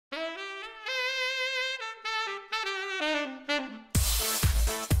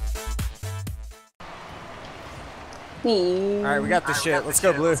Alright, we got this shit. Let's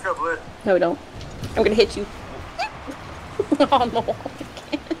go, Blue. No, we don't. I'm gonna hit you. Oh, no.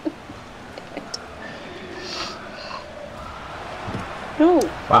 No.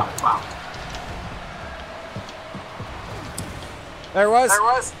 Wow. There it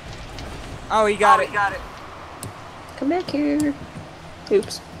was. Oh, he got it. Come back here.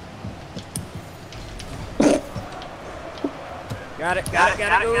 Oops. Got it.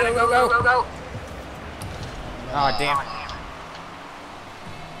 Go. Oh, damn it.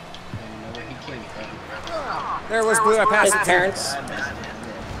 There was Blue. I passed His it. parents.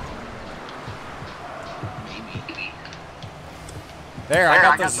 There, I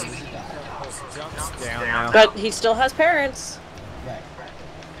got those jumps down now. But he still has parents. Right.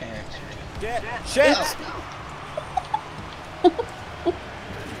 Parents. Shit.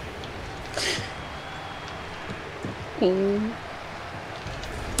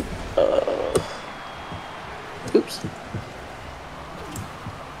 Oops.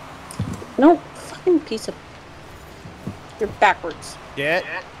 No, fucking piece of... You're backwards. Get.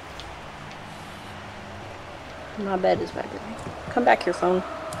 My bed is backwards. Come back here, phone.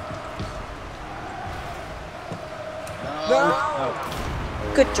 No.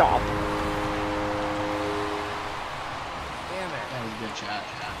 Good job. Damn it. That was a good shot.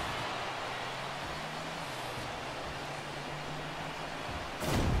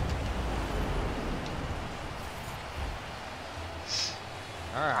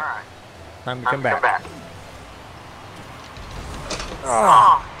 Alright. Time to come back.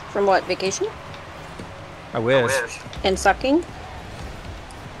 From what, vacation? I wish. And sucking?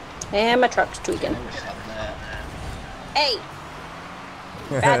 And my truck's tweaking. Never saw that. Hey!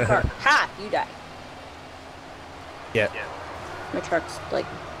 Bad car. Ha! You die. Yeah. My truck's, like,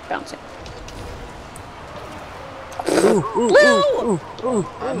 bouncing. Ooh.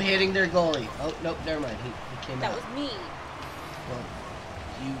 I'm hitting their goalie. Oh, nope, never mind. He came That out. was me. Well,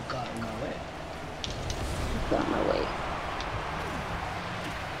 you got in my way. Got my way.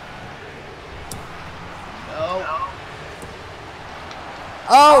 No.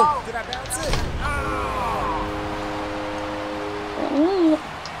 Oh! Did I bounce it? Mm. It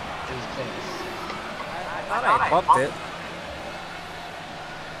was close. I thought I bumped it.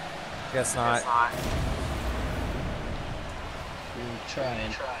 Guess not. We were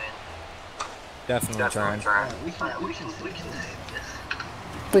trying. Definitely trying. Alright, we can save this.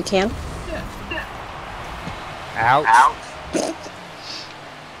 We can? Yeah. Ouch.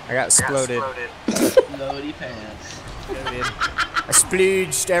 I got exploded. Loady pants. I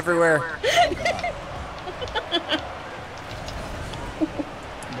splooged everywhere.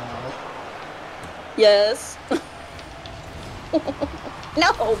 No. Yes.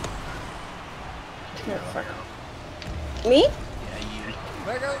 No! Me? Yeah, you.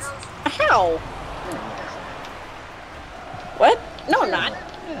 There goes. How? What? No, I'm not.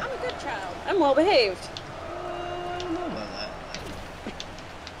 Yeah. I'm a good child. I'm well behaved. I don't know about that.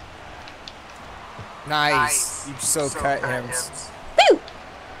 Nice. You so cut him. Woo!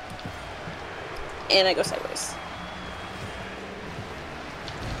 And I go sideways.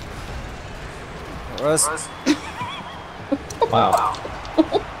 It was. Wow.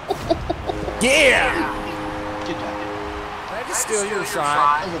 Yeah! Good job. Did I just steal your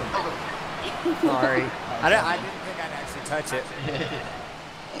shot? A little bit. Sorry. I didn't think I'd actually touch it.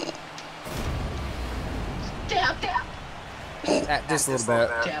 Tap. Just a little bit.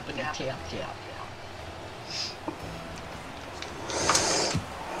 Tapping and tap.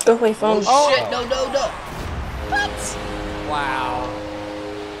 Go away, phone. Oh shit! No. What? Wow.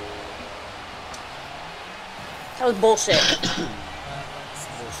 That was bullshit.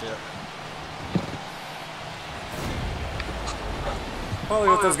 Bullshit. Probably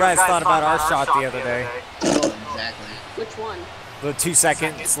what those guys thought about our shot the other day. Oh, exactly. Which one? The 2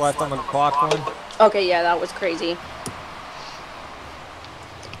 seconds left on the clock one. Okay, yeah, that was crazy.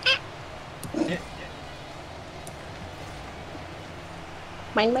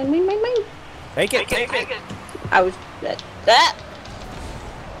 Mine. Take it. I was... That.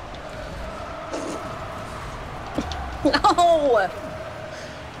 No!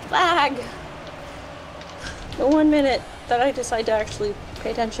 Lag! The 1 minute that I decide to actually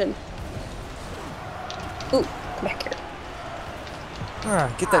pay attention. Ooh, come back here.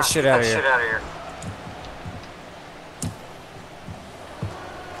 Get that shit out of here.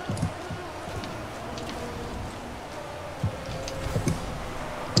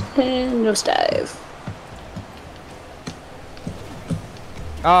 And nose dive.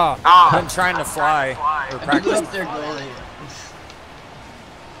 I'm trying to fly. Or I practice. up their goalie.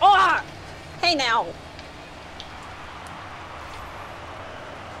 Oh! Hey now!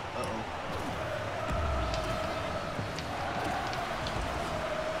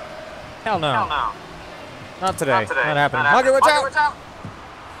 Hell no. Not today. Not happening. Mugger, watch out!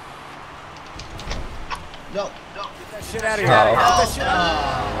 No. Get that shit out of here. Get that shit out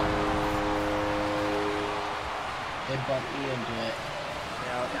of They bumped me into it.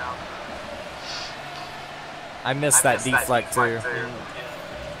 here. I missed that deflect too.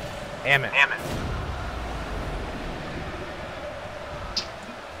 Damn it.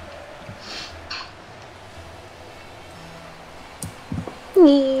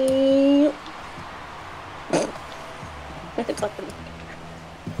 It's like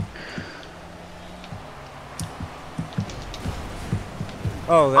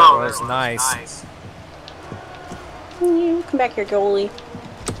Oh, that was nice. Come back here, goalie.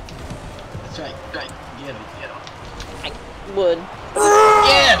 That's right. Get him. I would.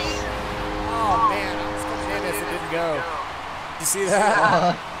 Yes! Oh man, I was gonna hit if it didn't go. You see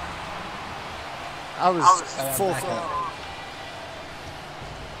that? I was full throw.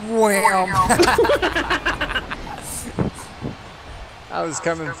 Wham! I was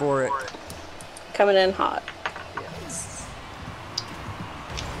coming for it. Coming in hot.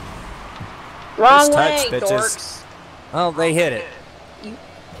 Wrong way, touch, bitches. dorks. Oh, they hit it.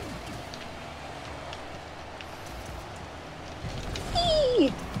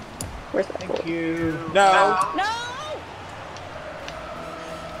 Eee. Where's that goal? You. No. No!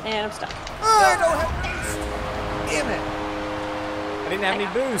 And I'm stuck. I don't have boost. Damn it. I didn't have any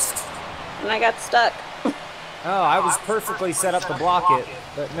boost. And I got stuck. Oh, I was perfectly set up to block it,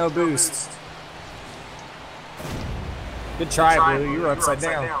 but no boost. Good try, Blue. You were upside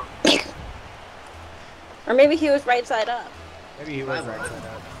down. Or maybe he was right side up. Maybe he was right side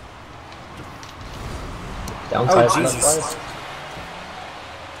up. Downside. Oh, Jesus.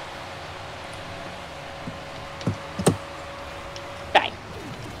 Die.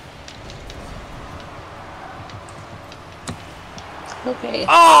 Okay.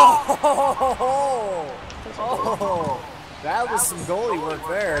 Oh! Oh! That was some goalie work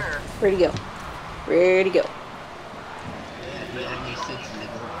there. Ready to go. Ready to go.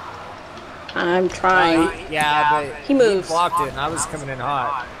 I'm trying. Yeah, but He moves. blocked it, and I was coming in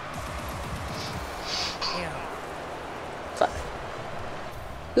hot. Fuck.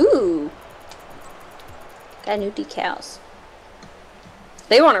 Ooh. Got new decals.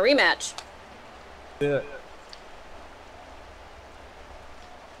 They want a rematch. Yeah.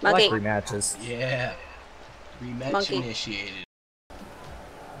 I Monkey. like rematches. Yeah. Rematch Monkey. initiated.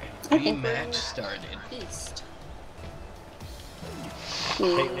 I think Rematch started. East.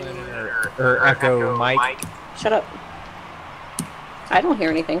 Caitlin or Echo Mike. Shut up. I don't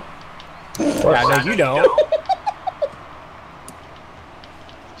hear anything. Yeah, no, you don't.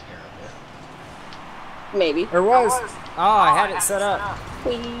 Terrible. Maybe. There was. Oh, I had it set up.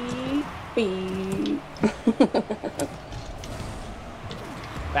 Wee. Wee.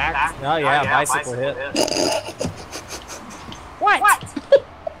 Back. Oh, yeah, bicycle hit. What?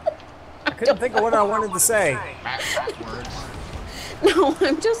 I couldn't think of what I wanted to say. Backwards. No,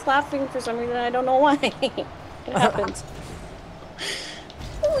 I'm just laughing for some reason. I don't know why. It happens.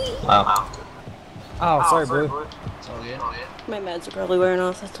 Wee. Wow. Oh, sorry, Blue. It's all good. My meds are probably wearing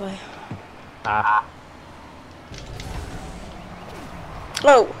off, that's why. Ah.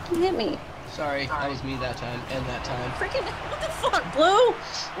 Oh, he hit me. Sorry, that was me that time, and that time. Freaking, what the fuck, Blue?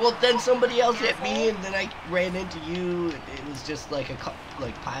 Well, then somebody else hit me, and then I ran into you. It was just like a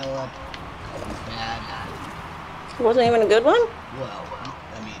pile up. It was bad. It wasn't even a good one? Well,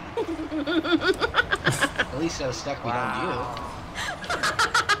 I mean, at least I was stuck behind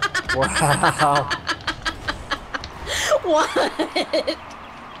Wow. What?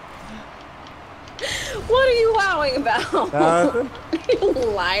 What are you wowing about? Nothing. You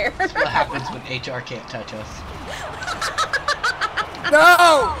liar. you. What happens when HR can't touch us?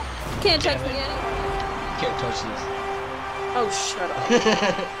 No! Can't touch Damn me it. any. Can't touch this. Oh, shut up.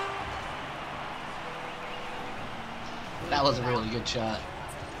 That was a really good shot.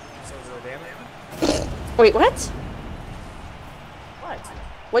 Wait, what? What?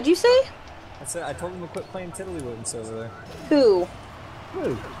 What'd you say? I said I told him to quit playing Tiddlywinks over there. Who?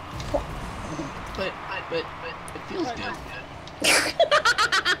 Blue. But it feels good.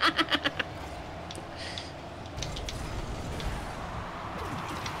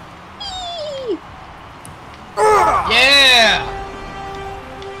 Yeah!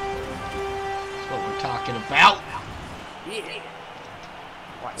 That's what we're talking about.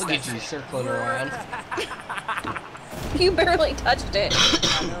 Look at you circling around. You barely touched it.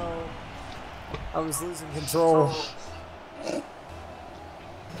 I know. I was losing control.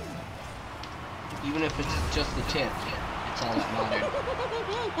 Even if it's just the tip, it's all that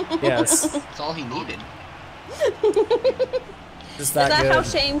mattered. Yes. It's all he needed. Just Is that that good. how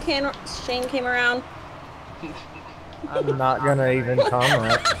Shane came around? I'm not gonna even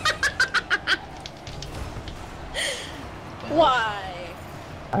comment. Why?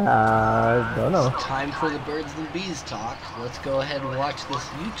 I don't know. It's time for the birds and bees talk. Let's go ahead and watch this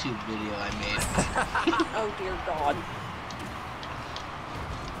YouTube video I made. Oh dear God.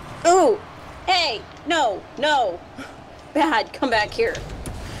 Ooh! Hey! No! No! Bad! Come back here.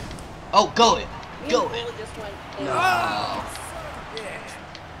 Oh, go it! Go Bullet it! just went in. No. Yeah.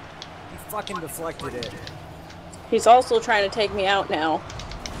 You fucking deflected it. He's also trying to take me out now.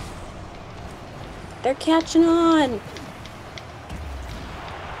 They're catching on.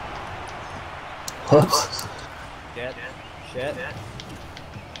 Whoops. Shit. Shit.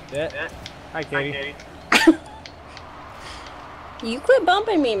 Shit. Hi, Katie. You quit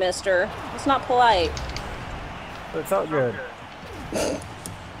bumping me, mister. It's not polite. But it felt good.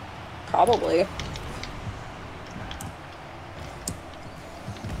 Probably.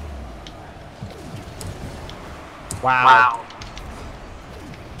 Wow.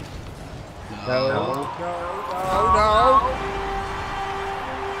 No. No.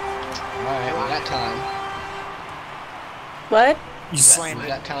 Alright, we got time. What? You slammed We it.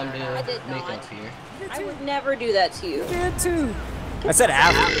 got time I to did make not. up here. I would never do that to you. You did too. I said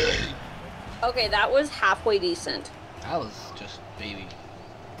after. Okay, that was halfway decent. That was just baby.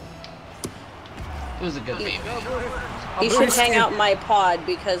 It was a good baby. You should hang out in my pod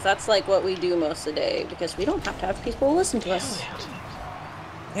because that's like what we do most of the day because we don't have to have people listen to us.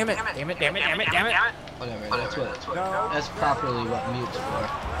 Damn it. Damn it. Damn it. Damn it. Damn it. Whatever, that's what. No. That's properly what mute's for.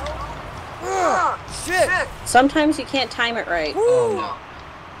 Shit. Sometimes you can't time it right. Oh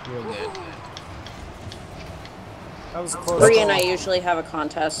no. Real good. That was a close. Bree and call. I usually have a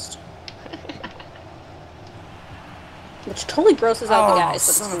contest. Which totally grosses out the guys, but it's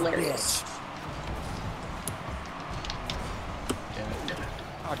son of a hilarious. bitch. Damn it.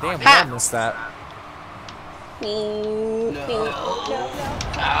 Oh damn, we all missed that. No.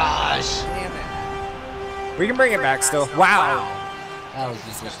 Gosh. Damn it. We can bring it back still. Wow. That was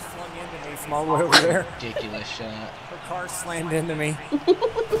just a Flung into me from all the way over there. ridiculous shot. Her car slammed into me.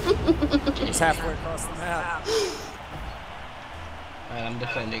 It's halfway across the map. Alright, I'm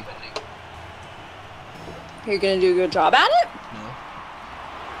defending. You're gonna do a good job at it? No.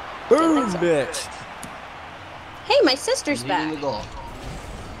 Boom, so. bitch. Hey, my sister's Leading back. the goal.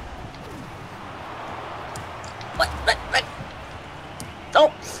 What? Oh,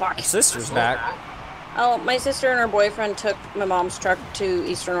 fuck. Sister's back. Oh, my sister and her boyfriend took my mom's truck to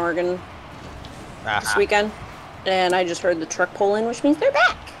Eastern Oregon this Ah. weekend. And I just heard the truck pull in, which means they're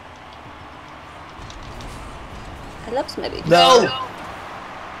back. I love my baby. No!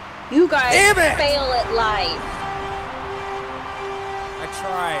 You guys Damn it! fail at life. I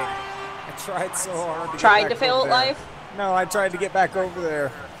tried so hard. Tried to fail at life? No, I tried to get back over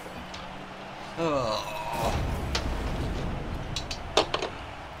there. Oh.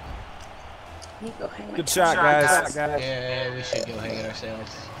 Let me go hang my Good shot, guys. Yeah, we should go hang it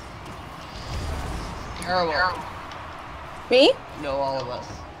ourselves. Terrible. Me? No, all of us.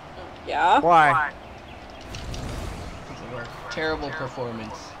 Yeah. Why? Because of our terrible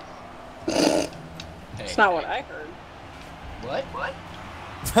performance. Hey. It's not what I heard. What? What?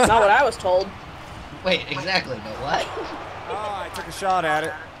 Not what I was told. Wait, exactly, but what? Oh, I took a shot at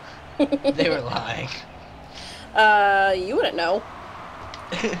it. They were lying. You wouldn't know.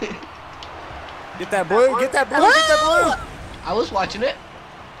 Get that blue, get that blue, get that blue. I was watching it.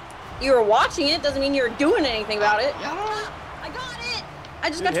 You were watching it, doesn't mean you're doing anything about it. Yeah. I got it! I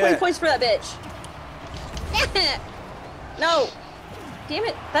just Good got 20 hit. points for that bitch. No. Damn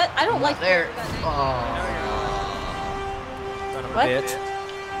it. That I don't like There. that name. Oh. Son of a What? bitch.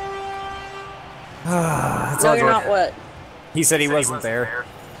 That's No, all you're good. not what? He said he wasn't there.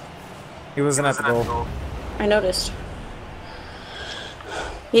 He wasn't at the goal. I noticed.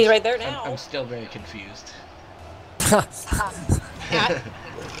 He's right there I'm now. still very confused.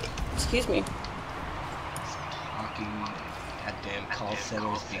 Excuse me. Fucking goddamn call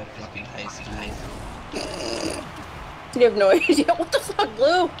centers being fucking high school. You have no idea. What the fuck,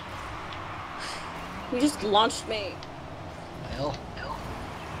 Blue? You just launched me. Well.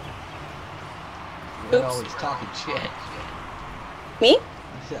 You're Oops. always talking shit. Me?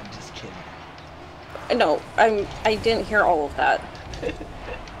 I'm just kidding. No, I didn't hear all of that.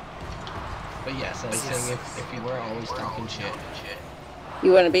 But yes, I was saying if you were always talking shit.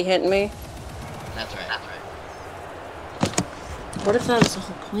 You wouldn't be hitting me? That's right. That's right. What if that was the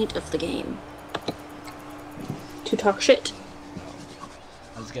whole point of the game? To talk shit?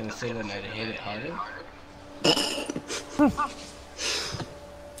 I was gonna say that I'd hit it harder.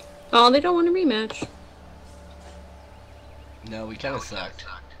 Oh, they don't want a rematch. No, we kind of sucked.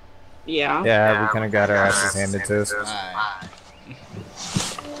 Yeah. Yeah, we kind of got our asses handed to us. Alright.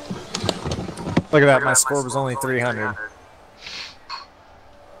 Look at that, my score was only 300.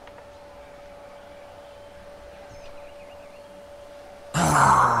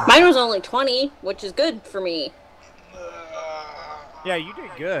 Mine was only 20, which is good for me. Yeah, you did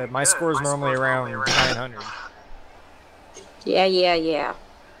good. My score is normally around 900. Yeah.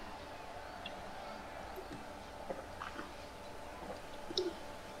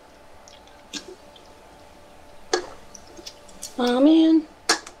 Oh, man.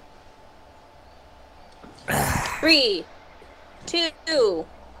 3, 2,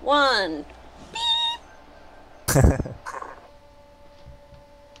 1.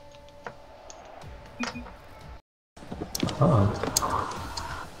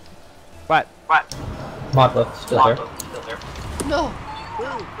 What? Modlift still there. No.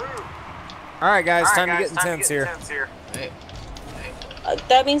 Alright guys, time to get intense here. Hey.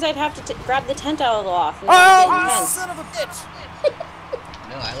 That means I'd have to grab the tent out of the loft. Oh, son of a bitch!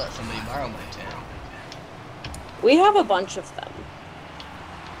 No, I let somebody borrow my tent. We have a bunch of them.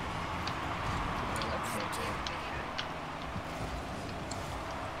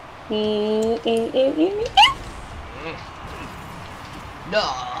 No.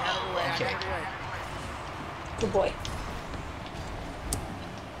 Okay. Good boy.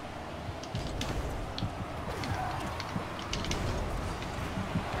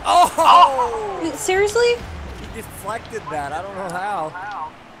 Oh! Seriously? You deflected that. I don't know how.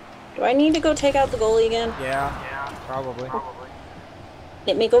 Do I need to go take out the goalie again? Yeah, probably.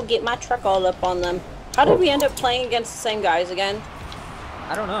 Let me go get my truck all up on them. How did we end up playing against the same guys again?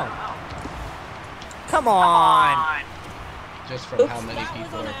 I don't know. Come on! Just from Oops. how many That was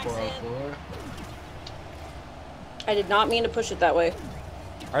people an are accident. 404? I did not mean to push it that way.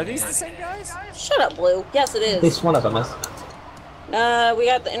 Are these the same guys? Shut up, Blue. Yes, it At is. least one of them is. We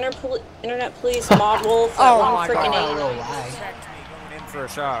got the Internet Police, Mod Wolf, that Oh one my freaking God. eight. Little lag. Checked me going in for a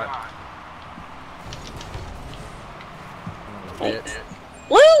shot. Thanks.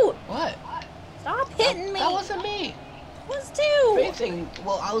 Blue! What? Stop hitting me! That wasn't me. It was too! Anything.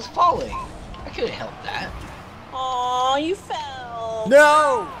 Well, I was falling. I could have helped that. Aw, you fell.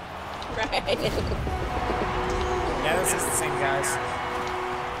 No! Right. Yeah, this is the same guys.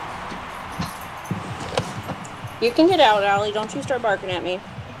 You can get out, Allie. Don't you start barking at me.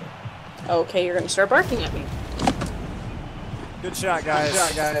 Okay, you're gonna start barking at me. Good shot, guys.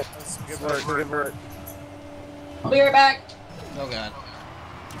 That's good work. Good work. I'll be right back. Oh god.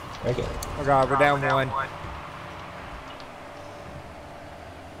 Very good. Oh God, we're down one.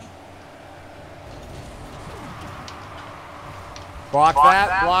 Block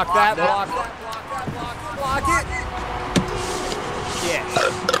that, block that, block that, block it.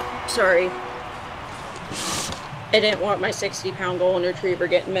 Yeah. Sorry. I didn't want my 60-pound golden retriever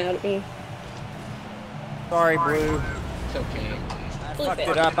getting mad at me. Sorry, Blue. It's okay. I fucked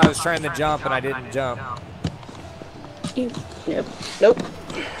it up. I was trying to jump and I didn't jump. Yep. Nope.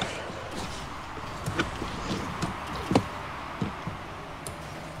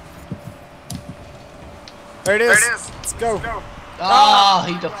 There it is. Let's go. Oh,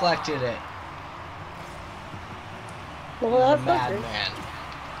 he deflected it. Well, that fucker. Madman.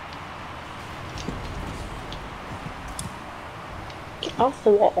 Get off the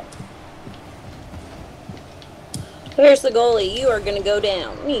wall. Here's the goalie. You are gonna go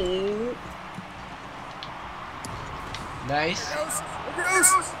down. Nice.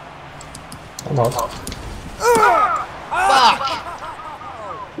 Almost. Fuck!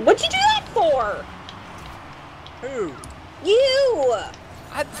 What'd you do that for? Who? You!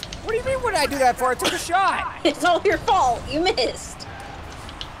 What do you mean? What did I do that for? I took a shot. It's all your fault. You missed.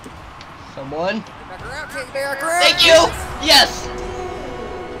 Someone? Back around, take back around. Thank you! Yes!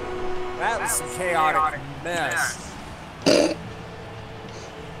 That was some chaotic mess.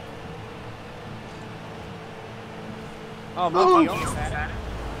 Oh, Monkey almost had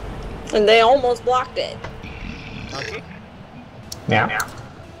it. And they almost blocked it. Monkey? Yeah.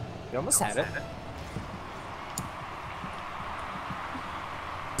 You almost had it.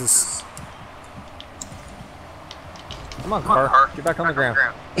 Just... Come on, car. Get back on the ground.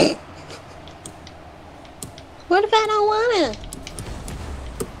 What if I don't wanna?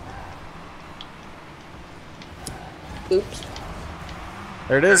 Oops.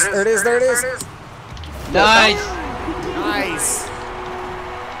 There it is. There it is. There it is. Nice! Nice.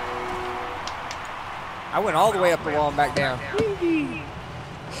 I went all the way up the wall and back down.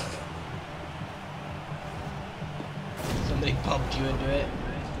 Somebody bumped you into it.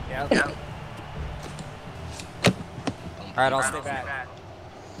 Yeah. All right, I'll stay back.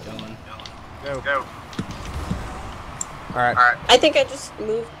 Going. Go. Alright. I think I just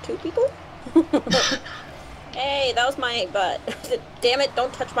moved 2 people. Hey, that was my butt. Damn it,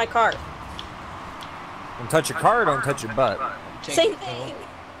 don't touch my car. Don't touch your car, don't touch your butt. Same thing.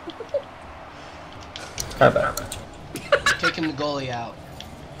 Taking the goalie out.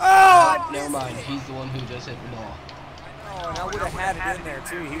 Oh! Never mind. He's the one who just hit the ball. Oh, and I would have had it in there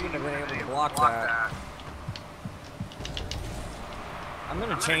too. He wouldn't have been able to block that. I'm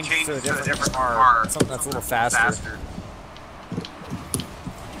gonna change to a different car. Something that's a little faster.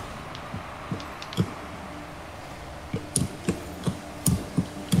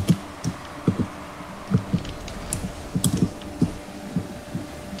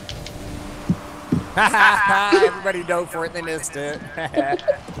 Everybody dove for it, they missed it.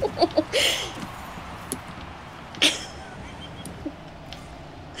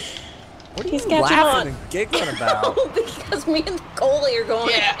 What are He's you catching laughing on. and giggling about? Because me and the goalie are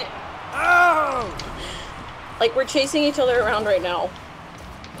going. Yeah. Oh! Like we're chasing each other around right now.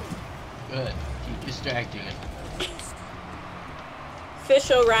 Good. Keep distracting him.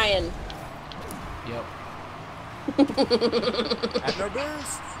 Fish O'Ryan. Yep. Have no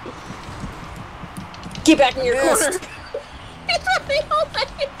boost. Get back in your Missed. corner. He's running all day.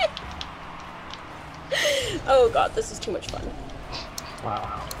 Oh god, this is too much fun.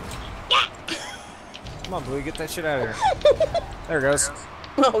 Wow. Come on, Blue, get that shit out of here. There it goes.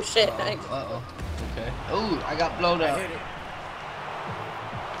 Oh shit. Uh-oh. Okay. Ooh, I got blown I out. hit it.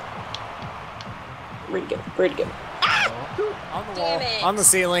 Where'd it go? Where'd it go? On the Damn wall, it. on the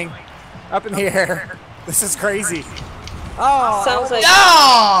ceiling, up in the air. This is crazy. Oh! Sounds like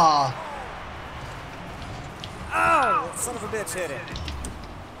Ah! Oh! That son of a bitch hit it.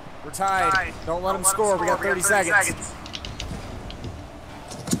 We're tied. Don't let him score. We got 30 seconds.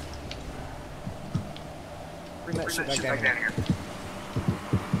 Bring that shit back down here.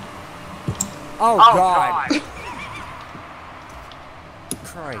 Oh, God.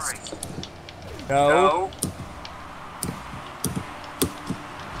 Christ. No.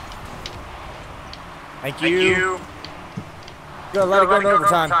 Thank you. Go, let it go in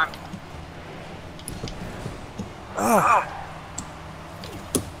overtime. Oh.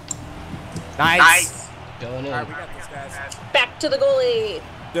 Nice. Going in. All right, we got this, guys. back to the goalie.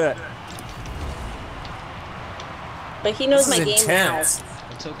 Do it. But he knows This my is game intense.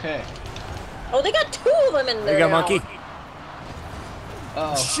 It's okay. now. Oh, they got 2 of them in There there. you go, now. monkey.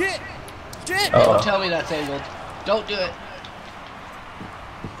 Oh. Shit. Shit. Don't tell me that's angled. Don't do it.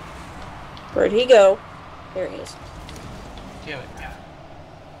 Where'd he go? There he is. Damn it.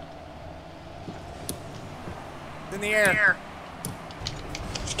 In the air.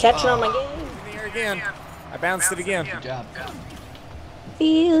 He's catching on my game. In the air again. I bounced it again. Good job.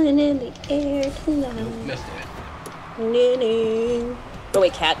 Feeling in the air Nope, tonight. missed it. No. Go away,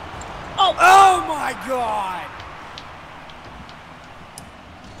 cat. Oh! Oh my God!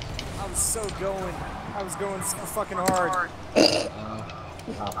 I was so going. I was going so fucking hard.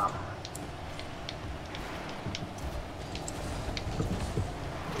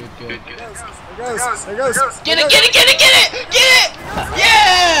 Good. There goes. There goes. Get it! Get it! Get it! Get it! Get it!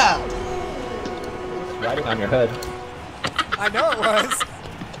 Yeah! Riding on your hood. I know it was.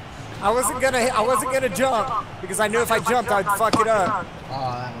 I wasn't gonna jump because I knew if I jumped I'd fuck it up.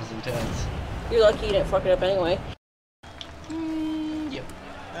 Oh, that was intense. You're lucky you didn't fuck it up anyway. Yep.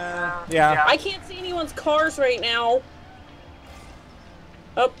 Yeah. I can't see anyone's cars right now.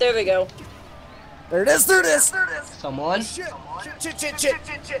 Oh, there they go. There it is. There it is. Someone? Shit. Shit.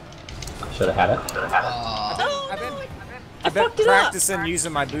 Should have had it. Oh, I've been, no, I've been fucked it up. practicing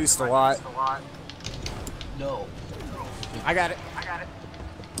using my boost a lot. No. I got it.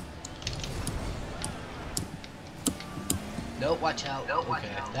 Nope, watch out. Okay,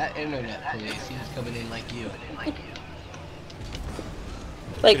 that internet police, he was coming in like you.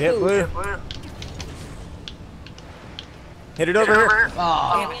 Like Hit who? Blue. Hit it over here.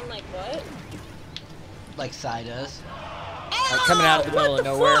 I Oh, mean, like what? like Sai does. Like coming out of the middle of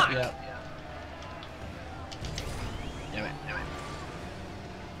nowhere. Yep. Damn it.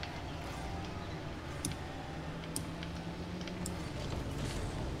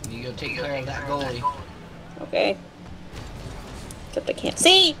 You go take care of that goalie. Okay. Except I can't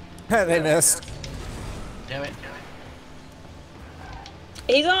see. They missed. Damn it.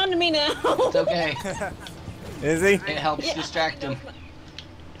 He's on to me now. It's okay. Is he? It helps Yeah. distract him.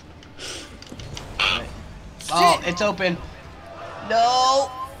 Oh, it's open.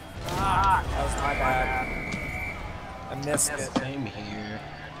 No! That was my bad. I missed it. Same here.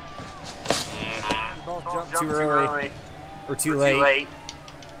 We both jumped too early. Or too late.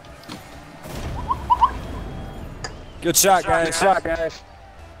 Good shot, guys.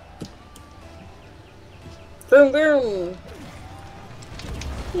 Boom, boom.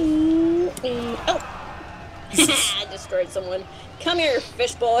 Oh. I destroyed someone. Come here,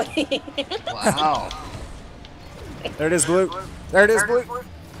 fish boy. Wow. There it is, Blue. There it is, Blue.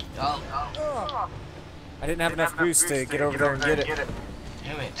 Oh. I didn't have enough boost to get over there and get it.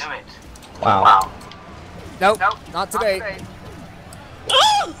 Damn it. Wow. Nope, not today.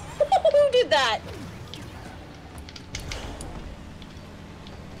 Oh! Who did that?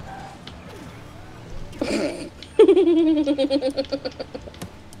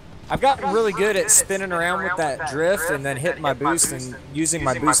 I've gotten really good at spinning around with that drift and then hitting my boost and using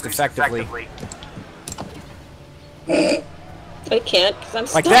my boost effectively. I can't because I'm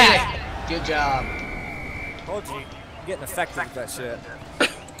Like stuck. that! Good job. Told you, I'm getting effective with that shit.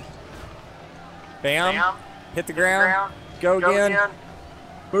 Bam. Hit the ground. Go again.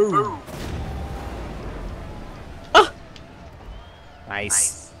 Boom. Oh.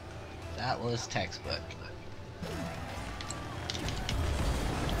 Nice. That was textbook.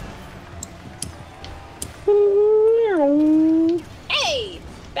 Hey!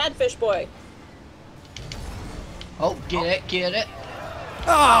 Bad fish boy. Oh, get it.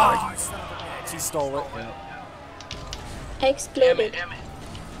 Oh, you son of a bitch. He stole it. Exploded.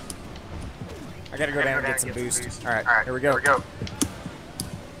 I gotta go down and get some boost. Alright, here we go.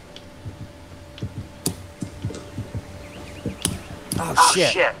 Oh,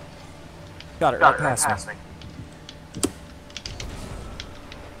 shit. Got it right past me.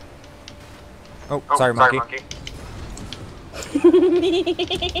 Oh, sorry, monkey.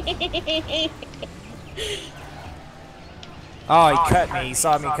 Oh, he cut me. He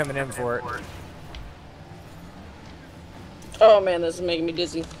saw me coming in for it. Oh man, this is making me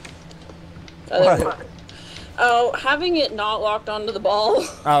dizzy. What? Oh, having it not locked onto the ball.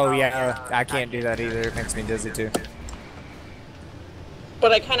 Oh, yeah. I can't do that either. It makes me dizzy, too.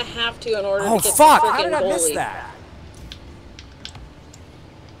 But I kind of have to in order Oh, to get fuck! the How freaking did I miss goalie. that?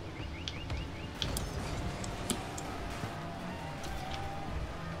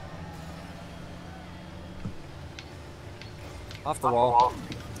 Off the wall.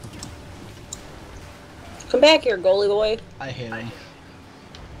 Come back here, goalie boy. I hit him.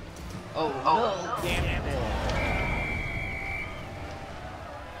 Oh, no. Damn it.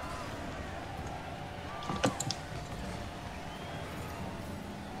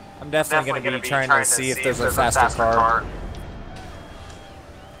 I'm definitely going to be trying to see if there's a faster car.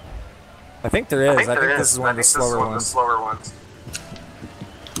 I think there is. I think this is one of the slower ones.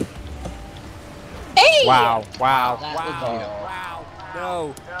 Hey! Wow. Wow. That was Wow.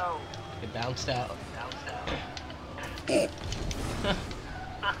 Wow. No. It bounced out.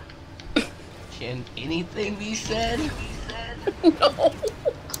 Can anything be said? No.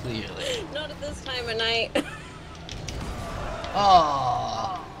 Clearly. Not at this time of night.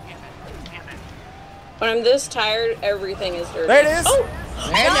 Oh. When I'm this tired, everything is dirty. There it is. Oh!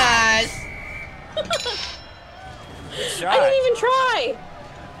 Very nice. I didn't even try.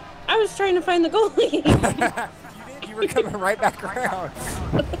 I was trying to find the goalie. You did. You were coming right back around.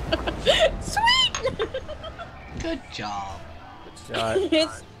 Sweet. Good job. Good shot.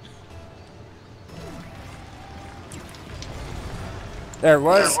 It's There it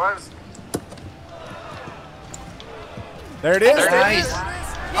was. There it is. Nice.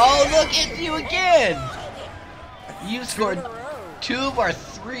 Oh, look at you again. You scored 2 of our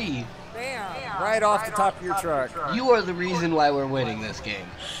 3. Bam. Right off the top of your truck. You are the reason why we're winning this game.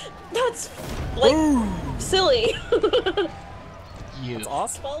 that's like silly. You. That's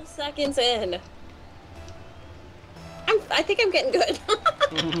awesome. 12 seconds in. I think I'm getting good.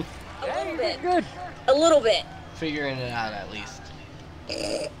 A little bit. Good. A little bit. Figuring it out at least.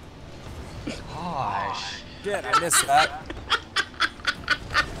 Gosh. Shit, I missed that.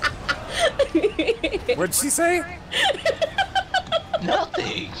 What'd she say?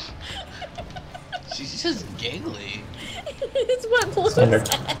 Nothing. She's just giggly. It's what Blue Standard.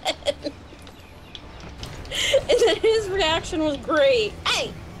 said. And then his reaction was great.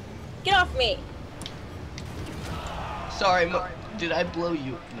 Hey, get off me. Sorry, did I blow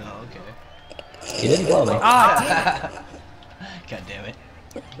you? No, okay. You didn't blow me. Ah, God damn it.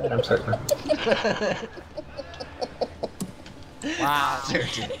 That I'm certain. wow.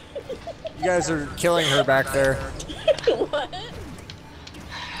 Certain. You guys are killing her back there. What?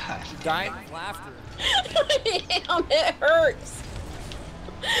 Dying of laughter. Damn, it hurts.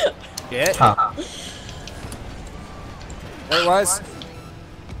 Shit. Huh. There it was.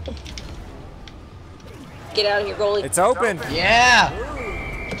 Get out of here, goalie. It's open. Yeah.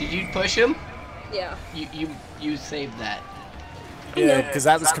 Did you push him? Yeah. You saved that. Good, because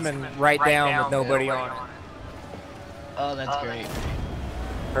that was coming right down with nobody on it. Oh, that's great.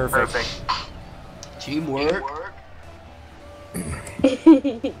 Perfect. Teamwork. I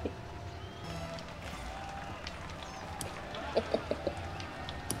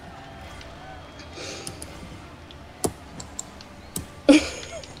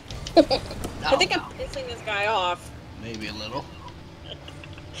think I'm pissing this guy off. Maybe a little.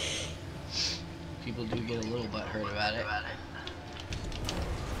 People do get a little butthurt about it.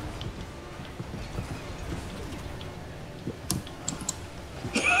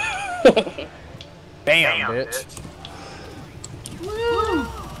 Bam, bitch. Woo!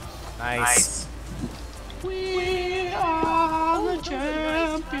 Nice. We are the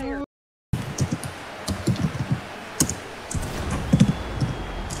champions.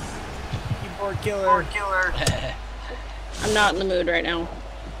 Keyboard killer. I'm not in the mood right now.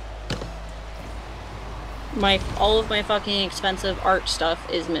 All of my fucking expensive art stuff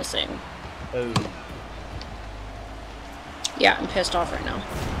is missing. Oh. Yeah, I'm pissed off right now.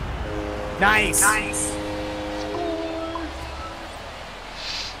 Nice.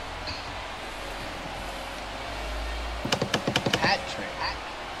 Hat trick.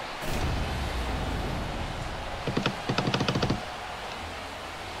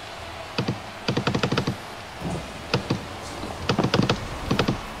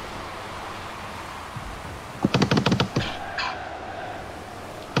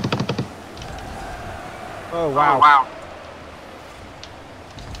 Oh, wow.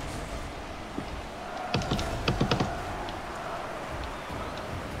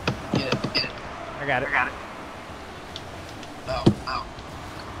 Get it. I got it. Oh. Ow.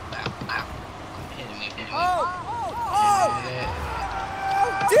 Hitting me. Oh! Hit it.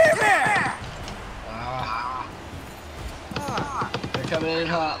 Damn it! They're coming in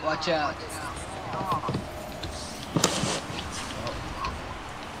hot. Watch out.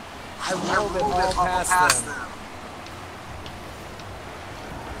 I rolled it all past them.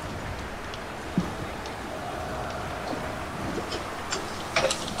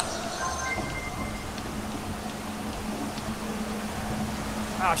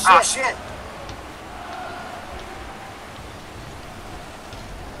 Oh shit!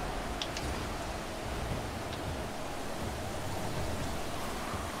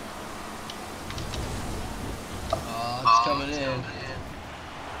 Oh, it's coming in.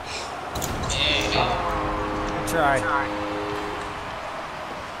 Yeah. Try.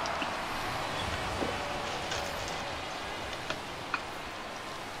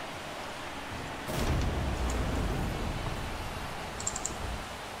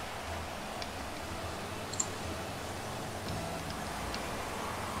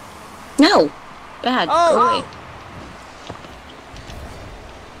 No! Bad. Oh. Go away.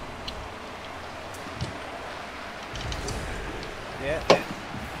 Yeah.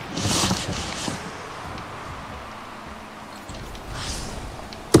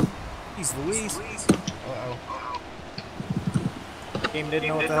 Jeez Louise. Uh-oh. Game didn't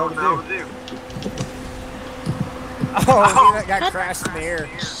know what the hell to do. Oh, that guy crashed in the air.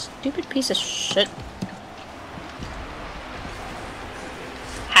 Stupid piece of shit.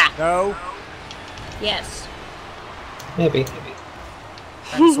 Ha! No. Yes. Maybe.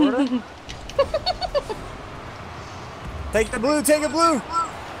 Kinda, sorta. Take the blue, take it blue.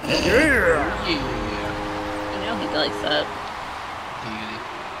 Yeah. Yeah. You know he likes that.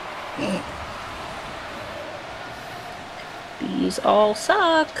 These all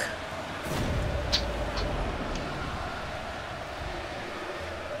suck.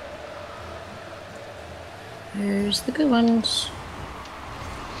 Here's the good ones.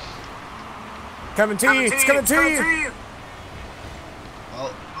 Coming to you, it's coming to you.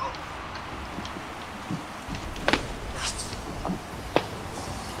 Oh.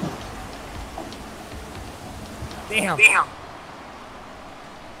 Damn.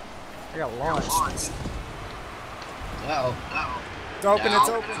 I got launched. Uh-oh. It's open, it's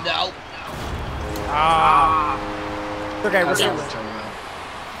open. No. Ah. Okay, we're still. Turn around.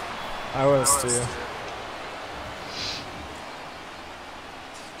 I was too.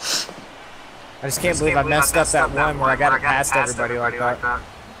 I just can't believe I messed up that one where I got it past everybody like that.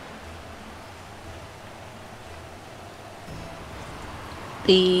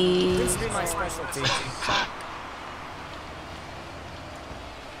 This would be my specialty.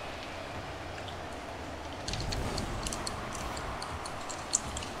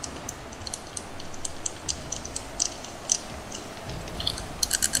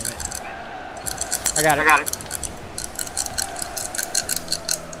 I got it.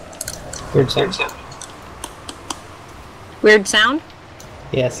 Weird sound. Weird sound?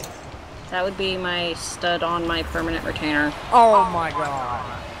 Yes. That would be my stud on my permanent retainer. Oh my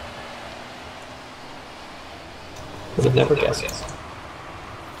god. I would never guess.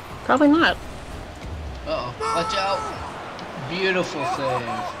 Probably not. Uh-oh. Watch out. Beautiful save.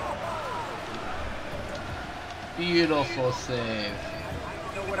 Beautiful save.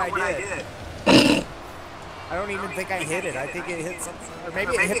 I don't know what I did. I don't even think I hit it. I think it hit something. Or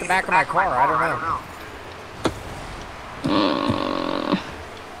maybe it hit the back of my car. I don't know.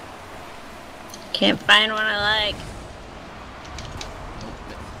 Can't find one I like.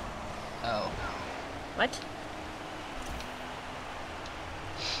 Oh. What?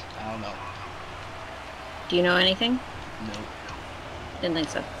 I don't know. Do you know anything? Nope. Didn't think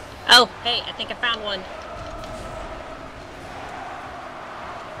so. Oh, hey, I think I found one.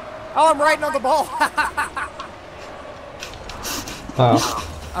 Oh, I'm riding on the ball.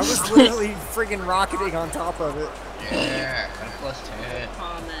 Oh. I was literally friggin' rocketing on top of it. Yeah, got a plus 10.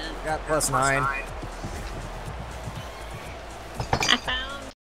 Oh, man. Got +9. I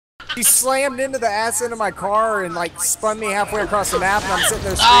found... He slammed into the ass end of my car and like spun me halfway across the map, and I'm sitting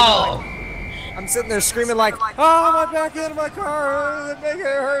there screaming. I'm sitting there screaming like, "Oh, my back end of my car! Make it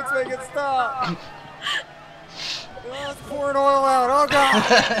hurts! Make it stop!" Oh, it's pouring oil out. Oh god!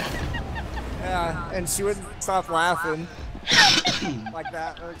 Yeah, and she wouldn't stop laughing like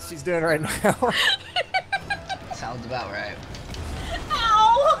that. Like she's doing right now. Sounds about right.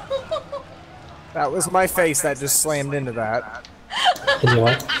 Ow! That was my face that just slammed into that. Did you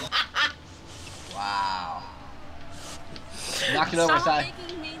what? Wow. Knock it over, Stop Si.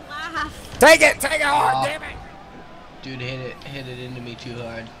 making me laugh. Take it hard, damn it! Dude hit it into me too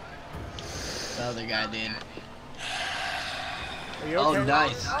hard. The other guy did. Are you Oh, okay?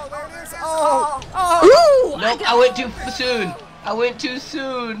 nice. Oh, there it is. Oh, Ooh! Nope, I went too soon. I went too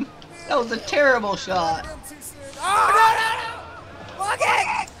soon. That was a terrible shot. Oh, no! Look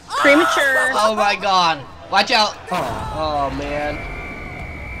it! Premature. Oh my god. Watch out. Oh man.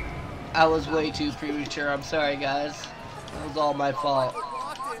 I was way too premature. I'm sorry, guys. That was all my fault.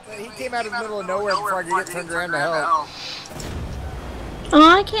 He came out of the middle of nowhere before I could get turned around to help. Oh,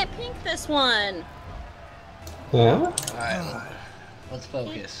 I can't pink this one. Yeah? Alright, let's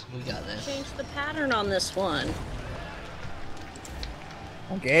focus. We got this. Change the pattern on this one.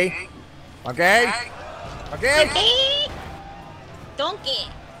 Okay. Okay. Okay. Hey! Donkey.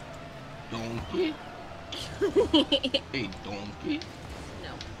 Donkey? Hey, donkey.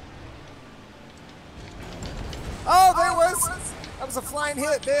 No. Oh, there was. That was a flying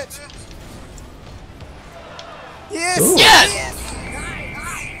hit, bitch. Yes. Ooh. Yes!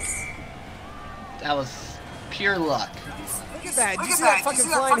 That was pure luck. Look at that. Did you see that fucking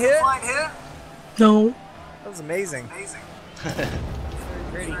flying hit? No. That was amazing. Very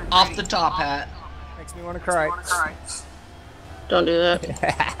pretty. Off the top hat. Makes me want to cry. Don't do that.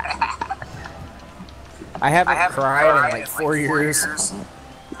 I haven't cried in like 4 years.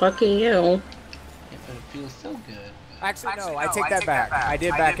 Lucky you. Yeah, but it feels so good. Actually, no. I take that back. I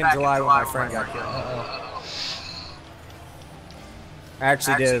did back in July when my friend got killed. Uh-oh. I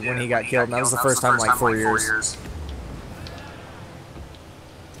actually did when he got killed, and that was the first time in like 4 years.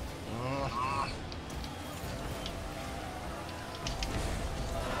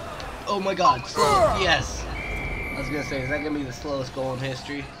 Oh my god, slow. Yes. I was gonna say, is that gonna be the slowest goal in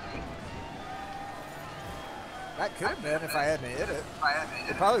history? That could have been if I hadn't hit it.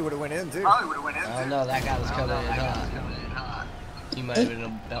 It probably would have went in too. I don't know, that guy was coming in hot. He might have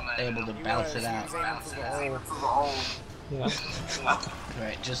been able to bounce it out. Yeah.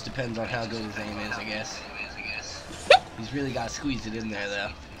 Right, just depends on how good his aim is, I guess. He's really got to squeeze it in there,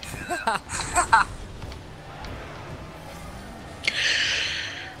 though.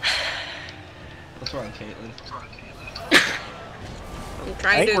 What's wrong, Caitlin? I'm I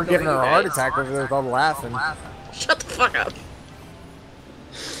trying think to we're giving her a ignore heart you attack over there with all the laughing. guys. Shut the fuck up.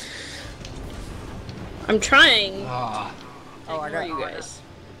 I'm trying Ah, to Oh, I ignore got you guys.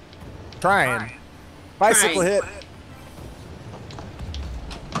 Trying. Bicycle Trying. hit.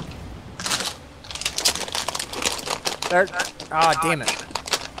 There. Ah, damn it.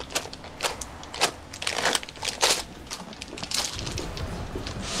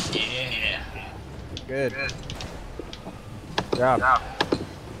 yeah. Good. Good job.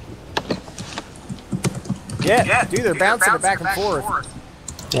 Yeah, dude, they're bouncing it back and forth.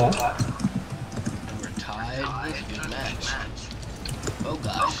 Yeah. And we're tied. This is a good match. Oh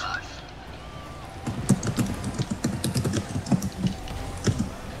gosh.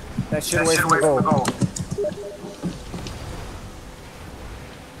 That shit away from the goal.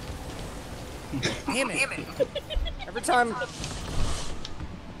 Damn it. Every time.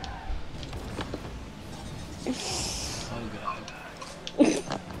 Oh god.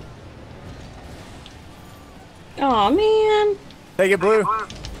 Aw, man. Take it, Blue.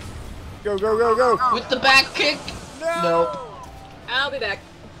 Go, go, go, go. With the back kick? No. Nope. I'll be back.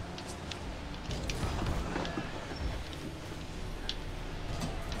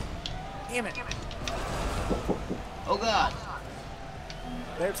 Damn it. Oh god.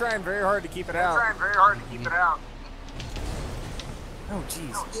 They're trying very hard to keep it out. Oh,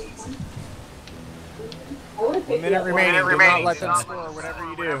 jeez. 1 minute remaining. Do not let them score, whatever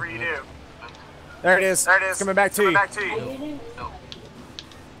you do. There it is. It's coming back to you.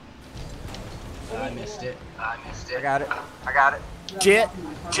 I missed it. I got it. Jet.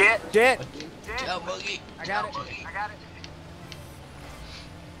 Oh, boogie. I got it.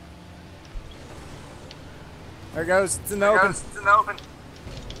 There it goes. It's in the open.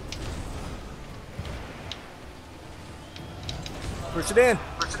 Push it in.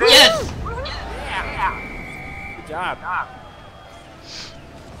 Yes! Good job.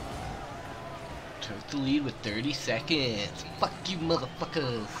 Took the lead with 30 seconds. Fuck you,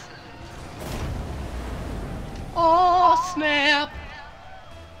 motherfuckers. Oh, snap.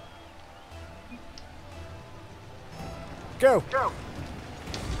 Go.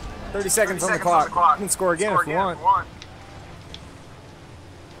 30 seconds on the clock. You can score again if you want.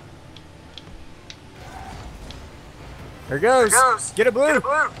 There it goes. Get it, Blue.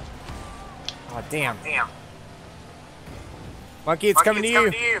 Oh, damn. Monkey, it's coming to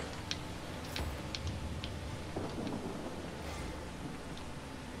you.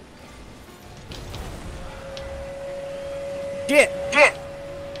 Get.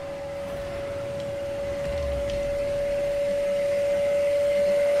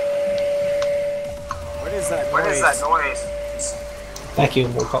 What is that noise?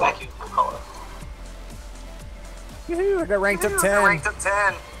 Vacuum, we'll call it. Yoo-hoo, I got ranked up 10.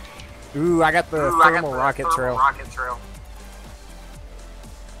 Ooh, I got the thermal rocket trail.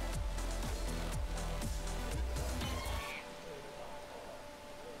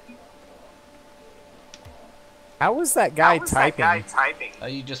 How was that guy typing? Oh,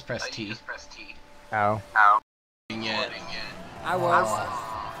 you just press T. Oh. Yet. I was.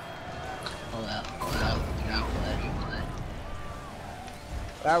 Hold up.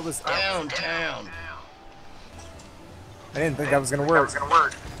 That was Downtown. I didn't think that was gonna work.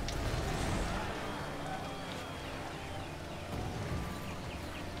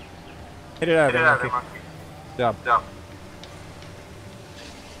 Hit it out of there, monkey. Job.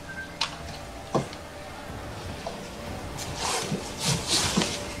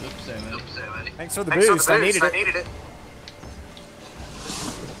 Oops, sorry. Thanks for the boost. I needed it.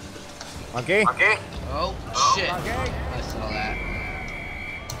 Monkey. Oh, shit. Okay. I saw that.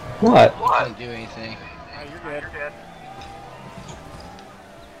 What? I couldn't do anything. Oh, you're good.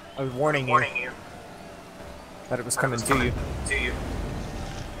 I was warning you that it was coming to you.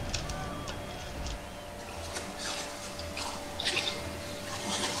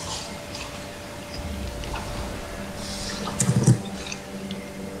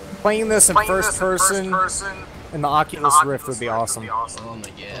 Playing this in first person in the Oculus Rift would be awesome. Oh my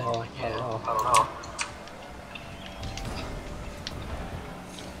god.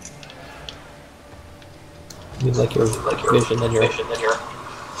 You mean like your vision and your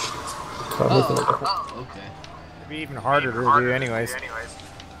Oh, okay. It'd be even harder to do anyways. God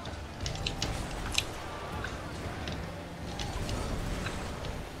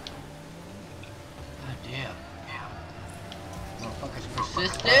damn. Motherfuckers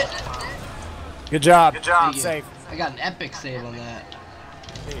persistent. Good job. Thank you. Safe. I got an epic save on that.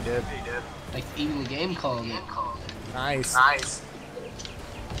 Yeah, you did. Like even the game called it. Nice.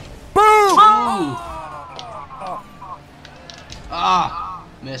 Boom! Boom! Ah,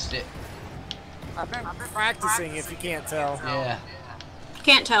 missed it. I've been practicing if you can't tell. Yeah.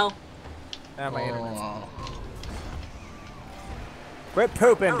 Can't tell. My internet. Oh. Quit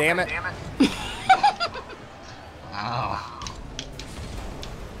pooping, damn it. Wow.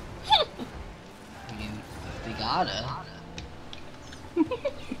 I mean, they gotta.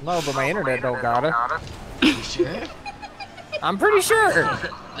 No, but my internet don't gotta. You sure? I'm pretty sure.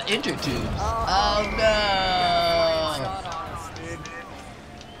 The intertubes. Oh no.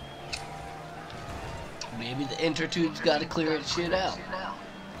 Maybe the intertube's gotta clear its shit out.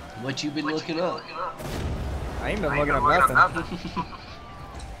 What you been looking up? I ain't been looking up nothing.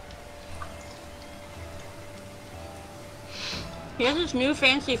 He has his new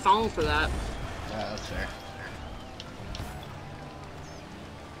fancy phone for that. Yeah, that's fair.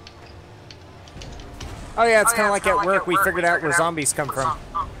 Oh yeah, it's kind of like at work. We figured out where zombies come from.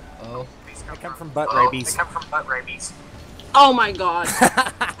 Oh. They come from butt rabies. Oh my god.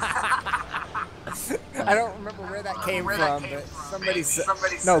 I don't remember where that came from, but somebody said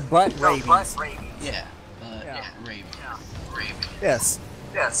no butt rabies. Yeah. Yeah. Rabies.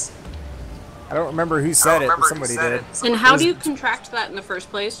 Yes. I don't remember who said it, but somebody did. And how do you contract that in the first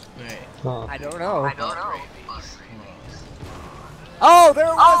place? Right. I don't know. Rabies. Oh, there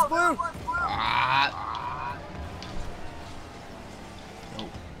it was, Blue.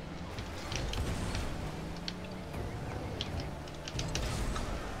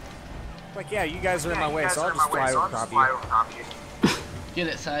 like, yeah, you guys are in my way, so I'll just fly over top of you. Get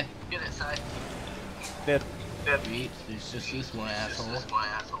it, Si. Get it, Si. Bit. Sweet. There's just this one asshole.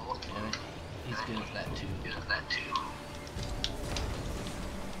 Damn it. He's good at that too.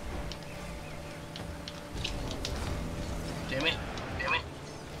 Damn it.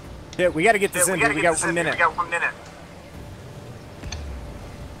 Yeah, we gotta get this in, dude. We got 1 minute.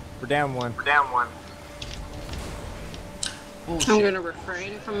 We're down one. Bullshit. I'm gonna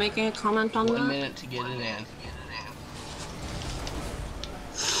refrain from making a comment on 1 that. minute to get it in.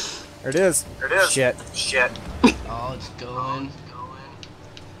 There it is. Shit. Oh, it's going.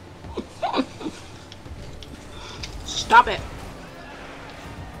 Stop it.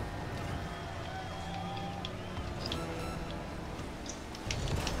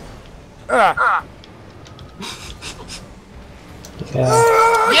 Ah.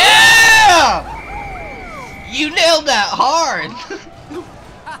 Yeah. Yeah! You nailed that hard!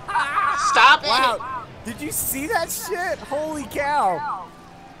 Stop it. Wow. Did you see that shit? Holy cow.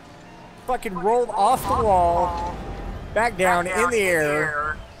 Fucking rolled off the wall, back down in the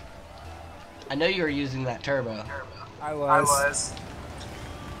air. I know you were using that turbo. I was.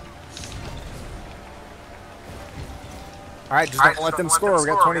 Alright, just don't let them score. We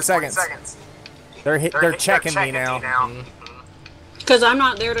got 20 seconds. They're checking me now. Because I'm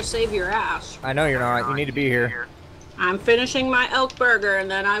not there to save your ass. I know you're not. You need to be here. I'm finishing my elk burger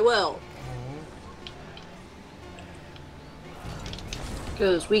and then I will.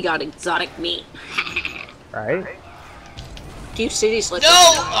 Because we got exotic meat. Right? Do you see these No! lips?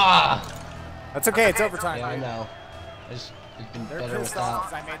 Ah! That's okay. It's overtime. Yeah, I know. It's been They're better pissed off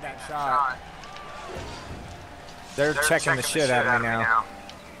without. 'cause I made that shot. They're checking the shit out of me now.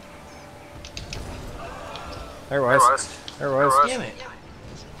 There was. Damn it.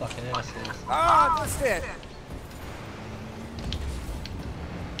 Those fucking assholes. Ah, I missed it.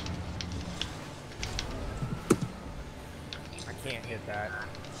 I can't hit that.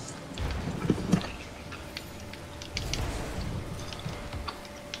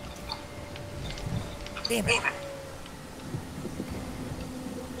 Damn it.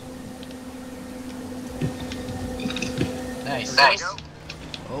 Nice.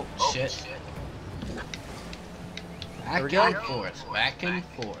 Oh, shit. There we Back go. and forth. Back and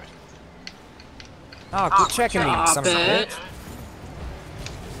forth. Oh, quit checking me, Stop son of a it. bitch.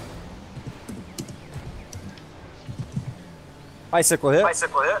 Bicycle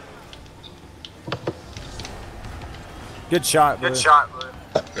hit. Good shot, Blue.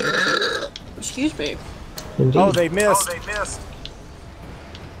 Excuse me. Indeed. Oh, they missed. Here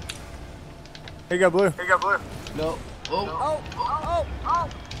you go, Blue. No. Oh. Oh.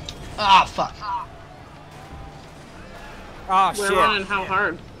 Ah, fuck. Oh, Where shit. on and how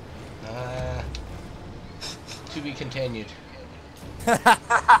hard? To be continued.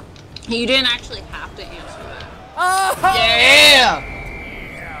 You didn't actually have to answer that. Oh! Yeah!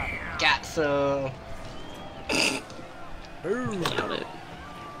 Got some. Ooh, Doubt it.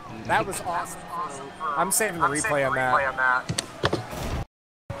 that was awesome. I'm saving the replay on that.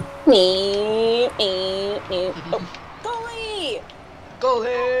 Me. Oh, golly!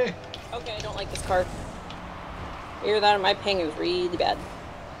 Goalie! Okay, I don't like this car. Either that or my ping is really bad.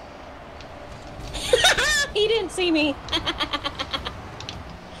 He didn't see me.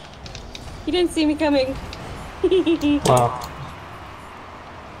 He didn't see me coming. Wow.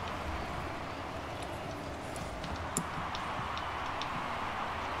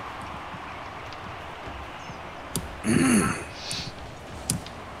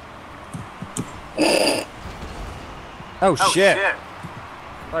 Oh, shit.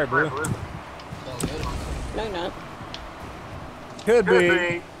 Sorry, Blue. No, you're not. Could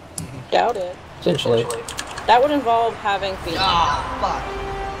be. Doubt it. Essentially. That would involve having feelings. Ah,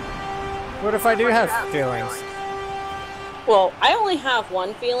 fuck. What if I do have feelings? Well, I only have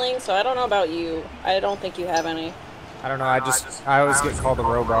one feeling, so I don't know about you. I don't think you have any. I don't know. I always get called a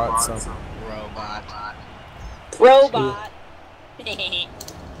robot, so. Robot. Robot.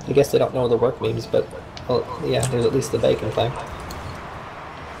 I guess they don't know the work memes, but well, yeah, there's at least the bacon thing.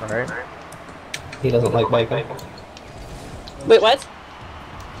 Alright. He doesn't like bacon. Wait, what?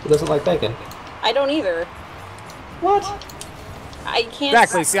 He doesn't like bacon. I don't either. What? I can't.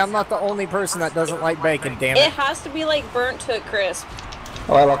 Exactly. See, I'm not the only person that doesn't like bacon, damn It it. has to be like burnt to a crisp.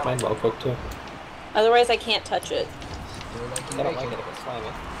 Oh, I like mine well cooked too. Otherwise, I can't touch it. I don't like it if it's slimy.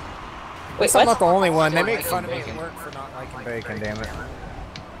 Wait, I'm not what? the only one. They make Liking fun of me bacon. at work for not liking bacon, damn it.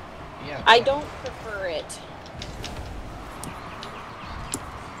 Yeah. I don't prefer it.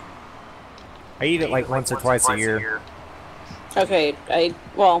 I eat it like once or twice a year. Okay, I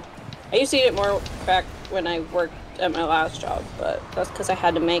used to eat it more back when I worked at my last job, but that's because I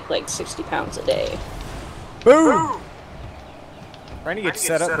had to make like 60 pounds a day. Boom! Trying to get you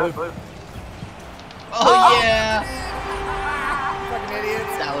set up, Blue. Oh yeah! Fucking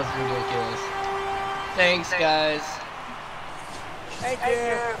idiots. That was ridiculous. Thanks, guys. Thank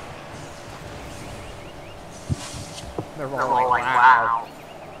you. They're rolling, wow.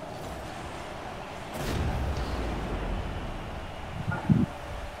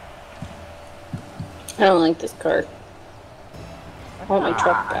 I don't like this car. I want my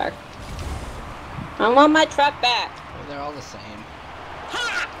truck back. I want my truck back. Well, they're all the same.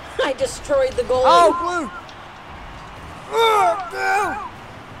 Ha! I destroyed the goal. Oh, Blue! Oh, no!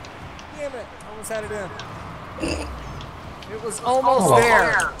 Damn it. Almost had it in. It was almost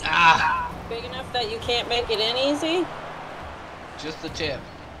there. Ah! Big enough that you can't make it in easy? Just the tip.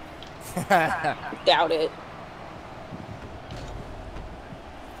 Doubt it.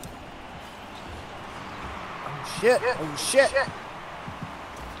 Oh, shit. Oh, shit.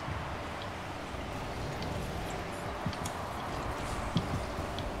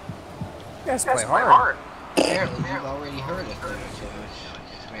 You guys play hard. Apparently, you've already heard a thing or two, which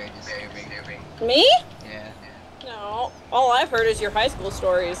is very disturbing. Me? Yeah. No. All I've heard is your high school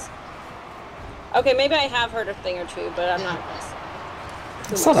stories. Okay, maybe I have heard a thing or two, but I'm not.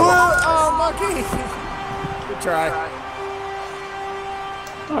 Son of a... Oh, monkey! Good try.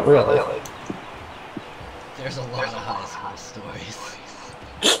 Not really. There's a lot of high school stories.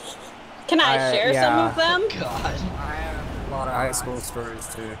 Can I share some of them? God. I have a lot of high school stories,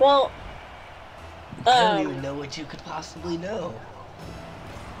 too. Well, I don't even know what you could possibly know.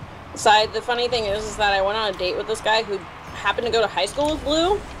 Side, the funny thing is that I went on a date with this guy who happened to go to high school with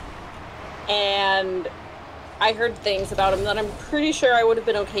Blue, and I heard things about him that I'm pretty sure I would have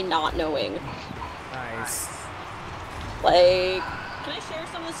been okay not knowing. Nice. Like, can I share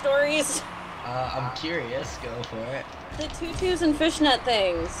some of the stories? I'm curious. Go for it. The tutus and fishnet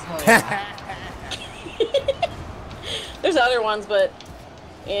things. Oh, yeah. There's other ones, but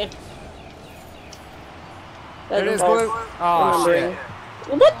eh. There it is, Blue. Oh, shit.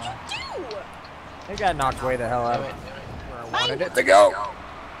 What'd you do? It got knocked way the hell out of Damn it. where I wanted it to go.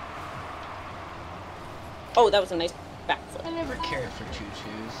 Oh, that was a nice backflip. I never cared for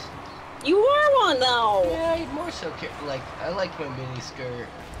choo-choos. You wore one though. Yeah, I more so care. Like, I liked my mini skirt.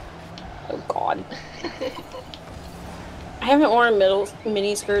 Oh God. I haven't worn a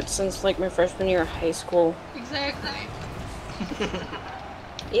mini skirt since like my freshman year of high school. Exactly.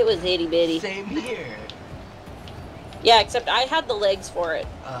 It was itty bitty. Same here. Yeah, except I had the legs for it.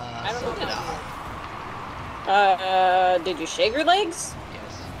 I don't know. Did you shave your legs?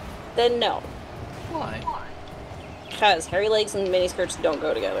 Yes. Then no. Why? Because hairy legs and mini skirts don't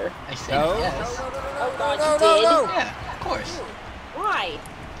go together. I said No. yes. Oh God, No, you no, did? no. Yeah, of course. Why?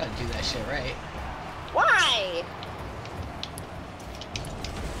 Gotta do that shit right. Why? I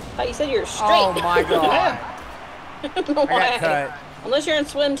thought you said you're straight. Oh my god. I don't know I why. got cut. Unless you're in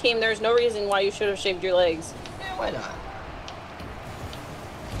swim team, there's no reason why you should have shaved your legs. Yeah, why not?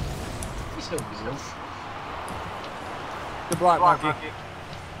 There's no rules. Good block, monkey.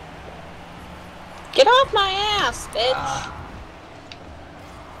 Get off my ass, bitch. I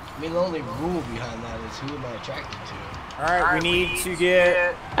mean, the only rule behind that is who am I attracted to? Alright, we need to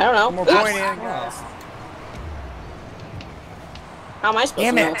get I don't know. one more point in, guys. How am I supposed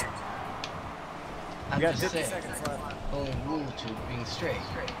Damn to know? it. I'm You got just 50 saying. seconds left. Only rule to being straight.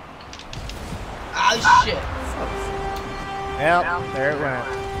 Ah, shit. Yep, there it went.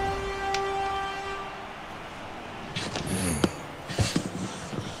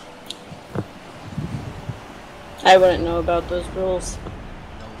 I wouldn't know about those rules.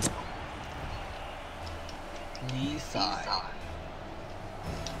 No. Please side.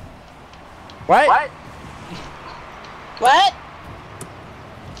 What? What?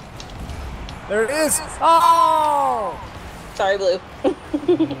 There it is. Oh! Sorry, Blue.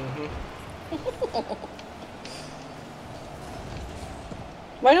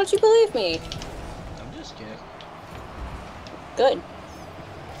 Why don't you believe me? I'm just kidding. Good.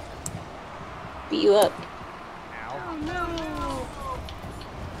 Beat you up. Oh no.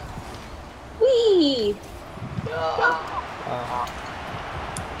 Whee!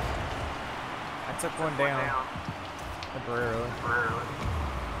 I took one down. Temporarily.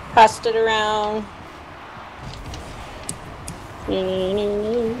 Passed it around.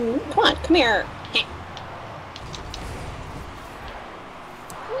 Come on, come here.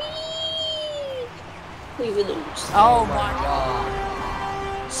 Whee! We will lose. Oh my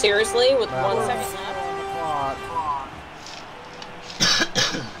god. Seriously, with That 1 was second left? on the clock.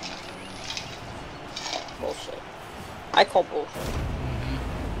 Bullshit. I call bullshit.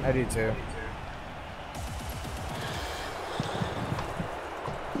 I do too.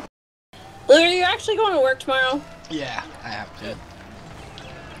 Lou, are you actually going to work tomorrow? Yeah, I have to.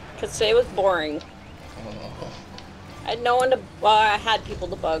 Because today was boring. Oh. I had no one to... Well, I had people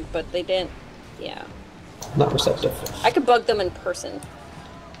to bug, but they didn't... Yeah. Not receptive. I could bug them in person.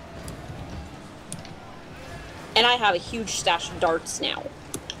 And I have a huge stash of darts now.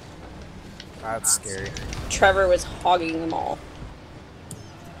 That's scary. Trevor was hogging them all.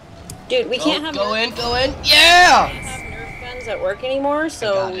 Dude, we can't have... Go in, yeah! We can't have Nerf guns at work anymore,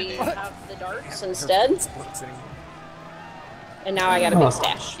 so we have the darts instead. And now I got a big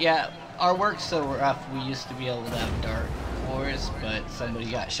stash. Yeah, our work's so rough, we used to be able to have dart wars, but somebody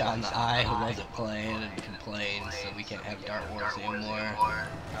got shot in the eye who wasn't playing and complained, so we can't have dart wars anymore.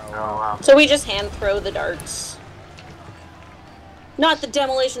 So we just hand throw the darts. Not the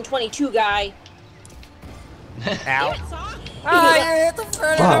Demolition 22 guy. Ow. Saw- Oh, you hit the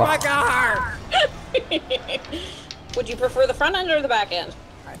front end of my car! Would you prefer the front end or the back end?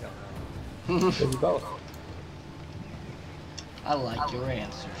 I don't know. Maybe both. I like your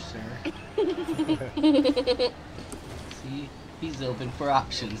answer, sir. See, he's open for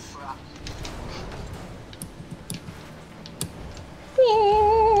options.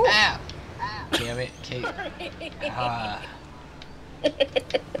 Ah! Damn it, Kate.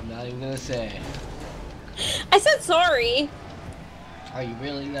 I'm not even gonna say. I said sorry. Are you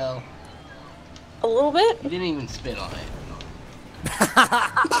really though? A little bit. You didn't even spit on it.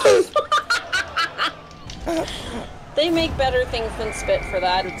 They make better things than spit for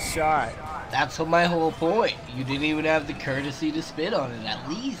that. Good shot. That's my whole point. You didn't even have the courtesy to spit on it, at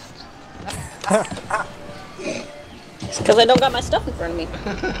least. It's because I don't got my stuff in front of me.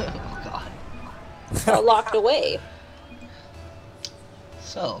 Oh god. It's all locked away.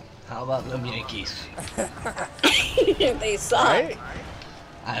 So, how about them Yankees? They suck. Right?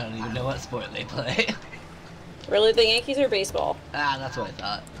 I don't even know what sport they play. Really, the Yankees or baseball? Ah, that's what I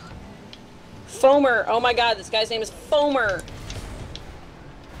thought. Foamer. Oh my god, this guy's name is Foamer.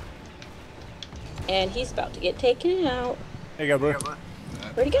 And he's about to get taken out. There you go, Blue.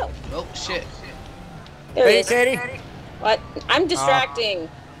 Where'd he go? Oh, shit. There he Hey, is. Katie. What? I'm distracting.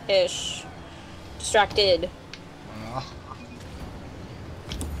 Ish. Distracted. Oh,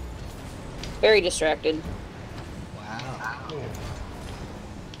 Very distracted. wow.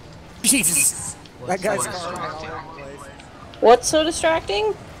 Jesus. What's That guy's so car distracting? all over the place. What's so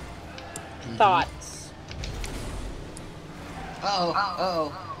distracting? Thoughts. Uh-oh,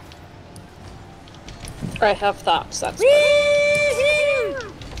 uh-oh. I have thoughts. That's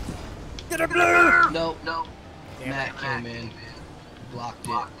Get a Blue! Nope. Damn Matt it, came in. Blocked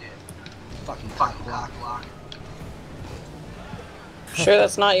it. Fucking block. sure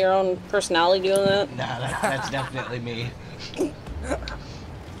that's not your own personality doing that. Nah, that's definitely me. I'm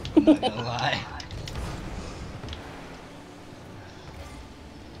not gonna lie.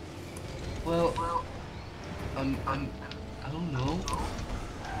 Well, I don't know.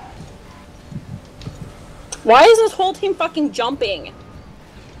 Why is this whole team fucking jumping?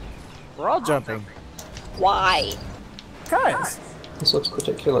 We're all jumping. Why? Guys, This looks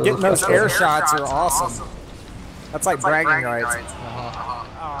particularly getting those air frustrating. shots are awesome. That's like bragging rights.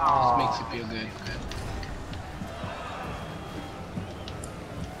 Just makes you feel good.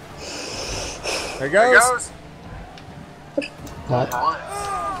 There it goes. What?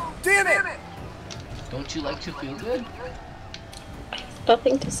 Damn it! Don't you like to feel good?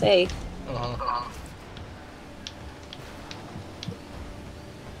 Nothing to say. Uh-huh.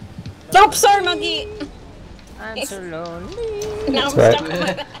 Nope, sorry, monkey. I'm so lonely. Now I'm Right. stuck on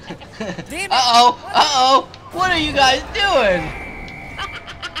my back. Damn it! Uh-oh! What are you guys doing?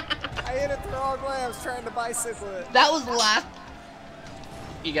 I hit it the wrong way. I was trying to bicycle it. That was the last...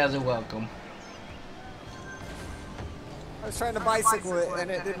 You guys are welcome. I was trying to bicycle it and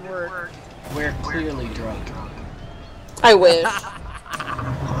it didn't work. We're clearly drunk. I wish.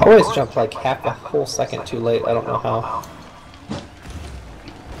 I always jump like half a whole second too late. I don't know how.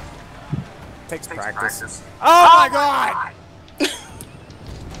 Takes practice. Oh my god!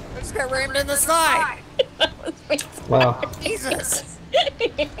 I just got rammed in the side! Wow. Jesus!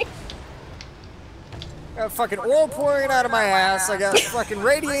 Got fucking oil pouring out of my ass. I got fucking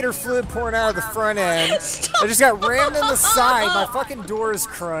radiator fluid pouring out of the front end. I just got rammed in the side. My fucking door is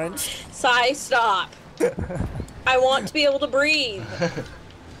crunched. Sigh, stop. I want to be able to breathe.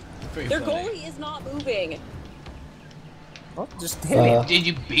 Pretty Their funny. goalie is not moving. Well, just hit me. Did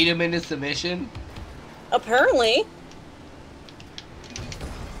you beat him into submission? Apparently.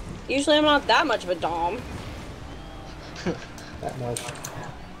 Usually I'm not that much of a dom. That much.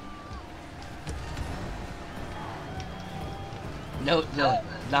 No,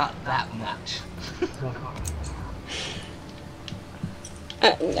 not that much.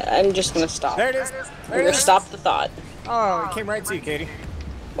 I'm just gonna stop. There it is. I'm There it gonna is. stop the thought. Oh, it came right to you, Katie.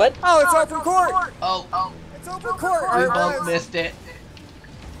 What? Oh, it's open court. Oh, It's open court. we Or it both was. missed it.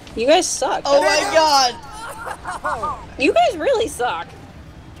 You guys suck. Oh my god! You guys really suck.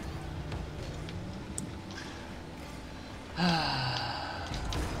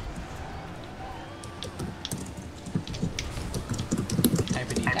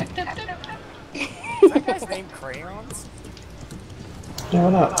 Is that guy's name Crayons? No,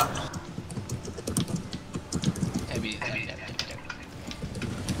 why not?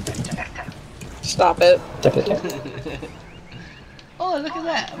 Stop it. Definitely. Oh, look at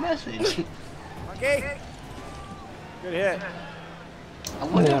that, a message. Okay. Good hit. I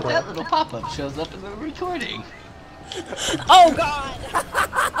wonder Yeah, if right. that little pop-up shows up in the recording. Oh god.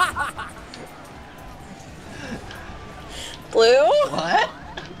 Blue? What?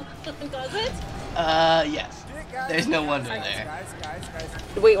 Does it? Yes. There's no wonder there. Guys.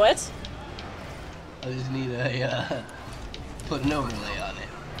 Wait, what? I just need a, put an overlay on it.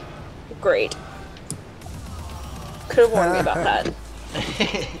 Great. Could have warned me about that.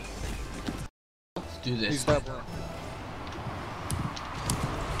 Let's do Who's this. that one?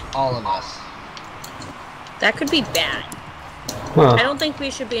 All of us. That could be bad. Huh. I don't think we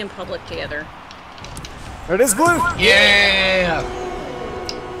should be in public together. There it is, Blue. Yeah!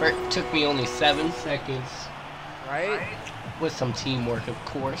 It took me only 7 seconds. Right? With some teamwork, of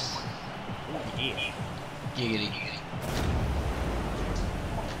course. Yeah. Giggity.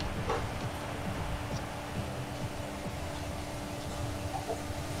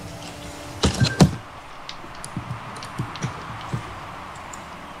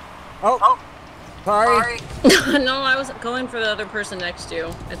 Oh. Sorry. No, I was going for the other person next to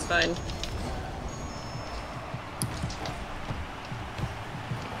you. It's fine.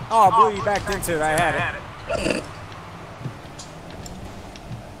 Oh, Blue, you backed into it. I had it.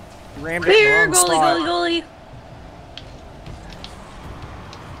 You rammed it in the Clear, wrong goalie, spot. goalie, goalie.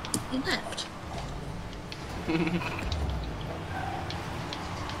 He left.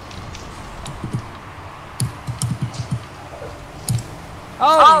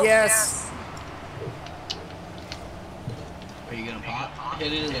 Oh, yes. Are you gonna pop?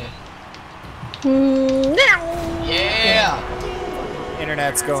 Hit it in there. No. Yeah!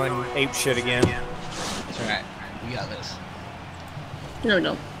 Internet's going ape shit again. That's right. We got this. No,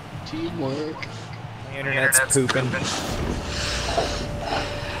 no. Teamwork. The internet's pooping.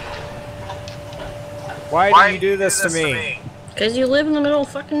 Why do you do this to me? Because you live in the middle of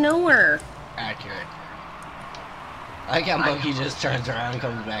fucking nowhere. Accurate. I like how Monkey just turns around and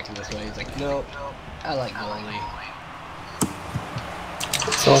comes back in this way. He's like, nope. I like goalie.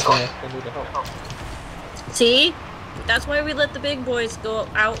 So okay, I need to help. See? That's why we let the big boys go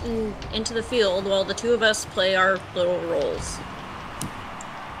out and into the field while the two of us play our little roles.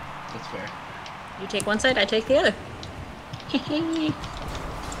 That's fair. You take one side, I take the other.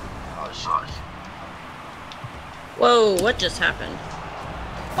 Oh shit. Whoa, what just happened?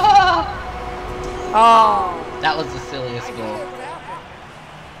 Oh. That was the silliest goal.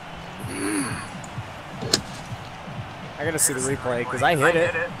 I gotta see the replay because I hit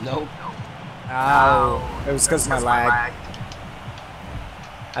it. Nope. Oh, it was because of my lag.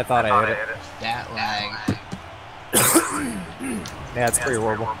 I thought I hit it. That lag. Yeah, it's pretty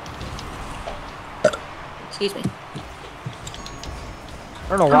horrible. Excuse me. I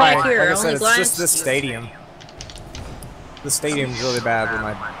don't know Come why. back here, Like I only said, it's blind- just this stadium. The stadium's really bad with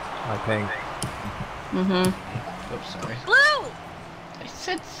my ping. Mm-hmm. Oops, sorry. Blue! I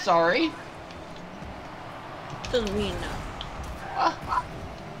said sorry. Doesn't mean no.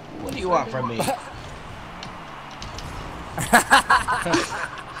 What do you want from me? Wow.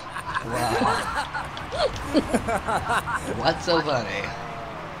 What's so funny?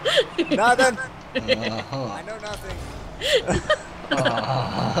 Nothing. Uh-huh. I know nothing.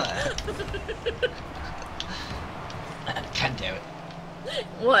 God damn it.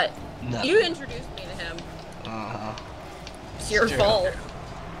 What? Nothing. You introduced me to him. Uh-huh. It's your True. fault.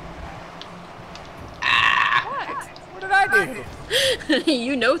 What did I do?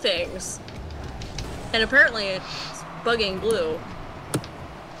 You know things. And apparently it's bugging Blue.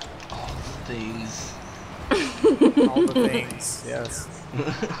 All things. All the things. Yes.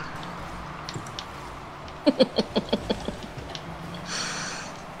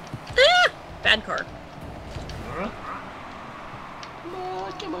 Ah! Bad car.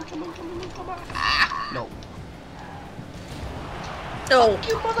 Come on. Ah, no. Oh.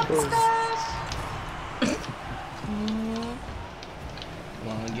 You motherfuckers! Come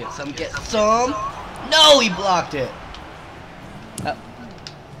on, get some, get some! No, he blocked it!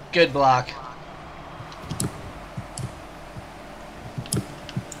 Good block.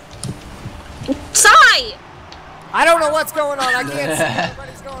 I don't know what's going on. I can't see.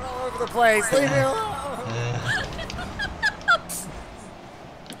 Everybody's going all over the place. Leave me alone.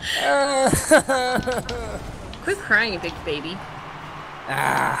 Quit crying, you big baby.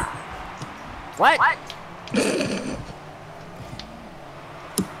 What?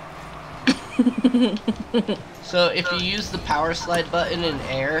 So if you use the power slide button in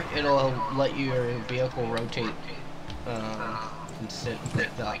air, it'll let your vehicle rotate instead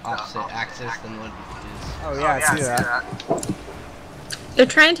like the opposite axis than what it is. Oh yeah, I see that. They're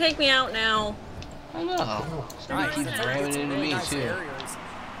trying to take me out now. I know. Somebody keeps ramming into me Nice too. aerials.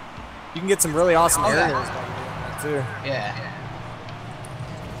 You can get some really awesome aerials by doing that too. Yeah.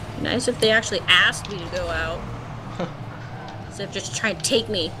 Nice if they actually asked me to go out. Instead of just trying to take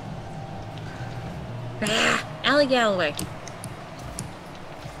me. Ah, Allie Galloway.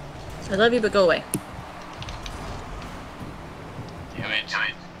 I love you, but go away. Damn it.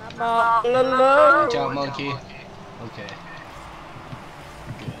 Hello. Jump monkey. Okay.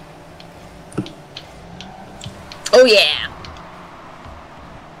 Oh yeah.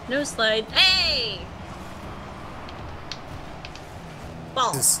 No slide. Hey.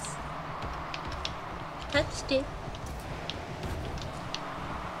 Balls. Touched it.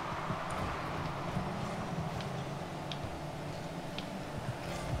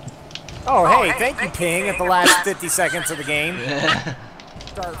 Oh hey, thank you, Ping, at the last 50 seconds of the game.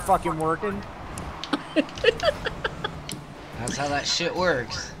 Start fucking working. That's how that shit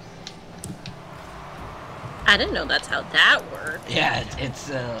works. I didn't know that's how that worked. Yeah, it's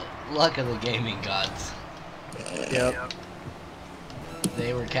luck of the gaming gods. Yep.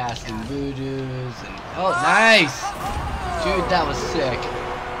 They were casting voodoos and oh, nice, dude, that was sick.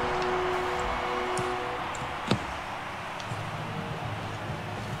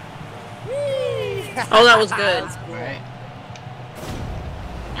 Oh, that was good. Right.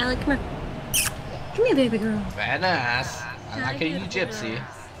 Allie, come here. Come here, baby girl. Very nice. I like you, gypsy.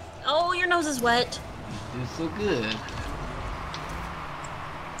 Oh, your nose is wet. You do so good.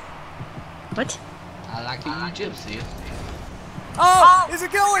 What? I like you, gypsy. Oh, is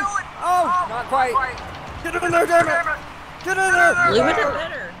it going? Oh, not quite. Get in there, damn it! Get in there! Blue it or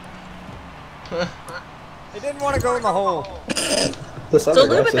better. It didn't want to go in the hole. This a other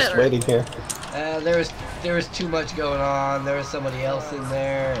little guy's bit just better. waiting here. There was too much going on. There was somebody else in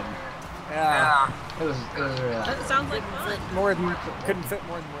there, and Yeah. it was really. That sounds like fun. Couldn't fit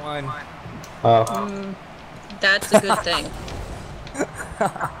more than one. Oh, That's a good thing.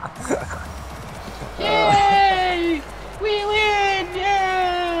 Yay! We win!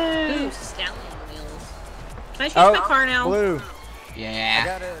 Yay! Ooh, stallion wheels. Can I change my car now? Blue. I Yeah.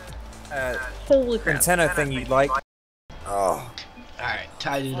 got a Holy crap. antenna thing you'd like. Oh. Alright,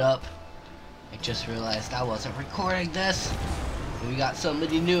 tied it up. I just realized I wasn't recording this. We got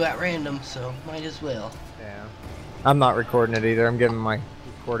somebody new at random, so might as well. Yeah. I'm not recording it either. I'm giving my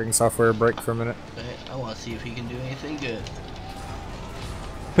recording software a break for a minute. But I want to see if he can do anything good.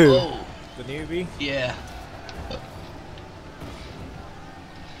 Who? Oh, The newbie? yeah.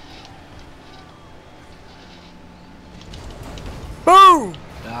 Boom!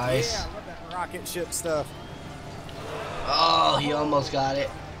 Nice. Yeah, I love that rocket ship stuff. Oh, he almost got it.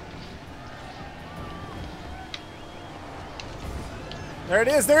 There it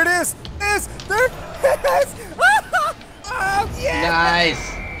is, there it is! There it is! Oh, yeah!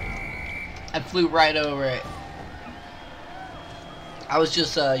 Nice. I flew right over it. I was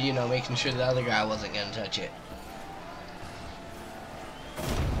just, you know, making sure the other guy wasn't gonna touch it.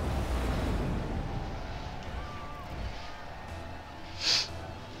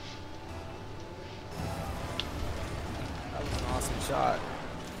 That was an awesome shot.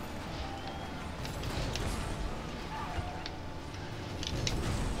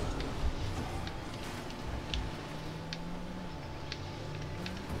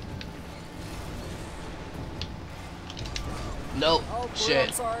 Nope. Oh, Blue, Shit.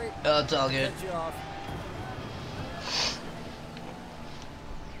 I'm sorry. Oh, it's all good. Cut you off.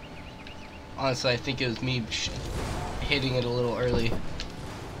 Honestly, I think it was me hitting it a little early.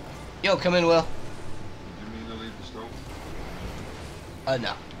 Yo, come in, Will. Did you mean to leave the stove?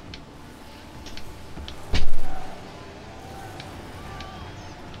 No.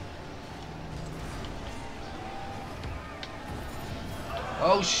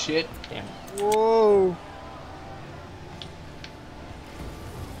 Oh, shit. damn. Whoa.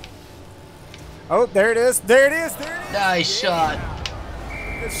 Oh, there it is. There it is. There it is. Nice shot.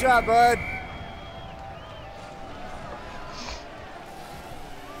 Good shot, bud.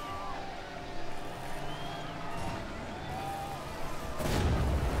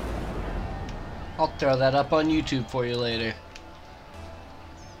 I'll throw that up on YouTube for you later.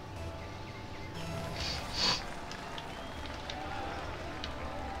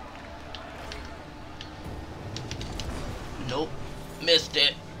 bounced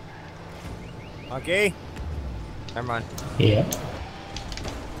it. Okay. Never mind. Yeah.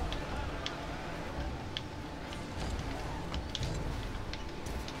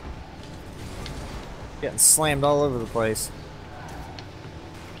 Getting slammed all over the place.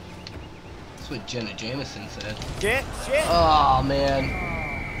 That's what Jenna Jameson said. Shit! Shit! Oh, man. Man.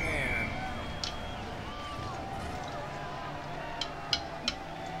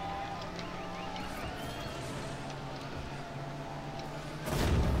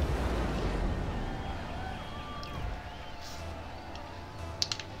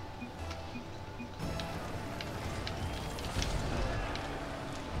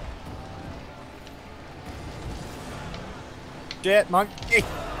 Shit, monkey!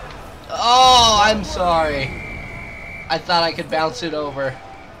 Oh, I'm sorry. I thought I could bounce it over.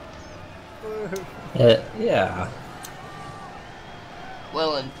 Yeah.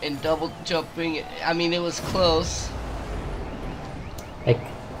 Well, and double jumping, I mean, it was close. I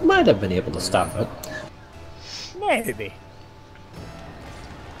might have been able to stop it. Maybe.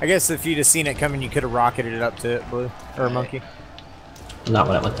 I guess if you'd have seen it coming, you could have rocketed it up to it, Blue. Or Right. Monkey. Not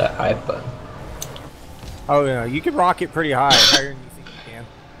when it went that high, but Oh, no, you can rocket pretty high. Higher than you think you can.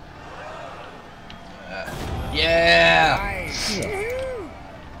 Yeah! Nice!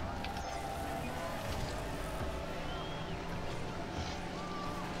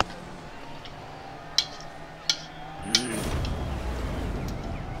 Woohoo!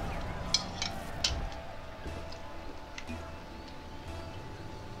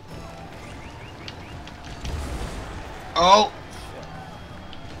 Oh!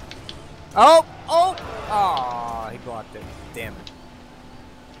 Oh! Oh! Aw, he blocked it. Damn it.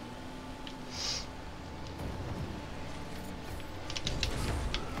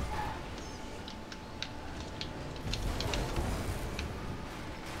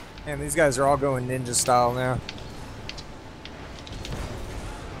 Man, these guys are all going ninja style now.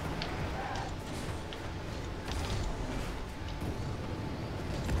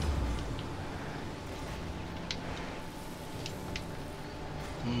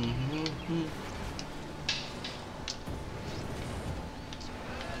 Mm-hmm.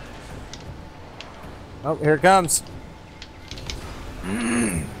 Oh, here it comes.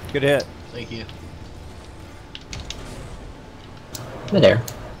 Good hit. Thank you. midair.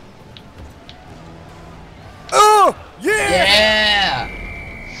 Oh! Yeah! Yeah!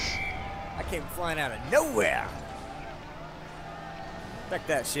 I came flying out of nowhere. Check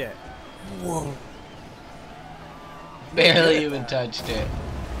that shit. Whoa. Barely even touched it.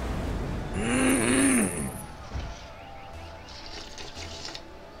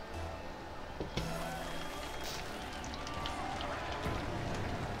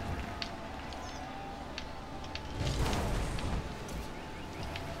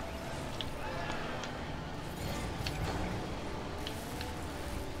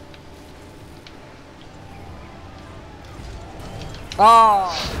 Oh!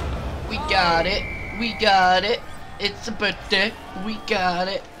 We got it. We got it. It's a birthday. We got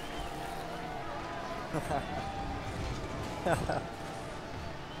it.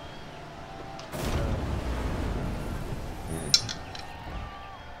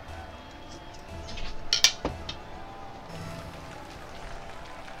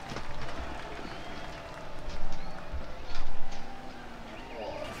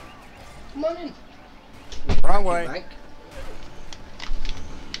 Come on in. Wrong way. Mike.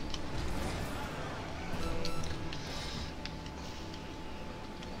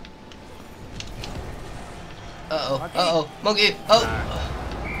 Uh-oh. Monkey. Uh-oh. Monkey. Oh.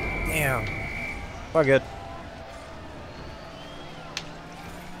 Damn. All good.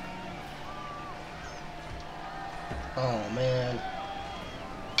 Oh, man.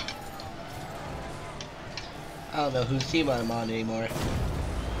 I don't know whose team I'm on anymore.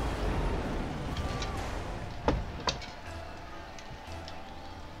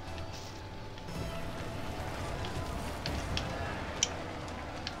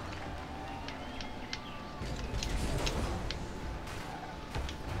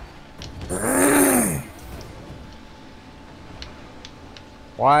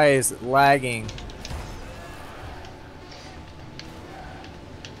 Why is it lagging?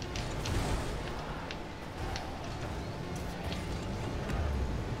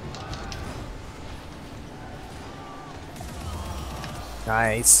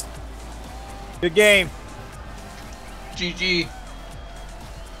 Nice. Good game. GG.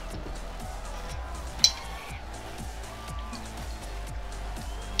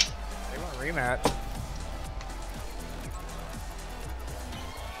 They want a rematch.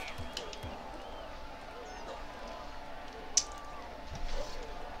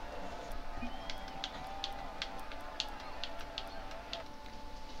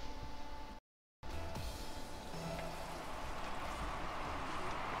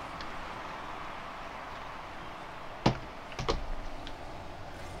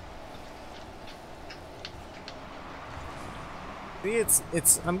 See,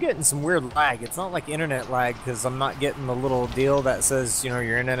 I'm getting some weird lag. It's not like internet lag because I'm not getting the little deal that says, you know,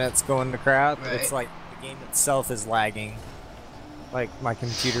 your internet's going to crap. Right. It's like the game itself is lagging. Like my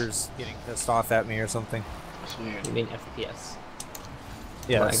computer's getting pissed off at me or something. It's weird. You mean FPS?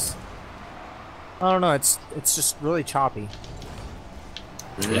 Yes. I don't know. It's just really choppy.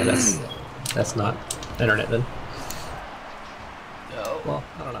 Yeah, that's not internet then. No. Well,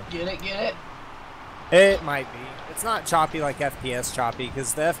 I don't know. Get it? It might be. It's not choppy like FPS choppy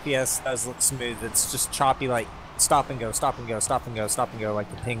because the FPS does look smooth. It's just choppy like stop and go, stop and go, stop and go, stop and go, like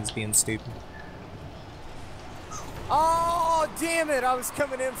the ping's being stupid. Oh, damn it! I was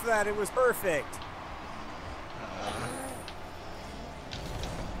coming in for that. It was perfect.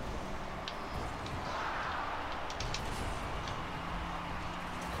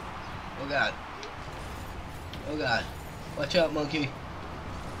 Oh god. Oh god. Watch out, monkey.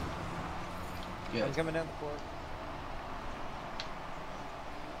 I'm Good. coming down the court.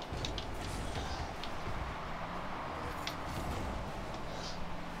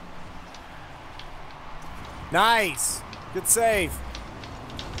 Nice! Good save.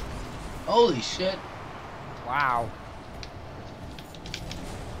 Holy shit. Wow.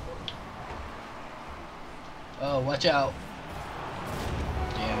 Oh, watch out.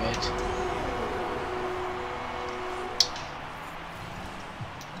 Damn it.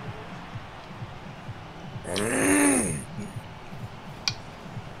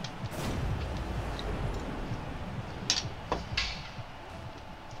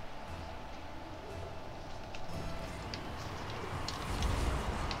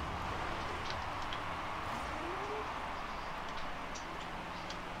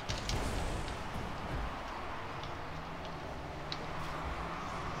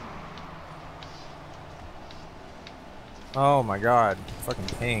 Oh my god. Fucking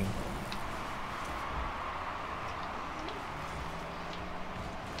ping.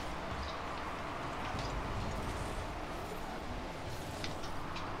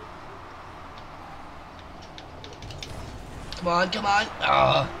 Come on, come on.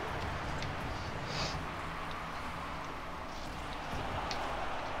 Ah.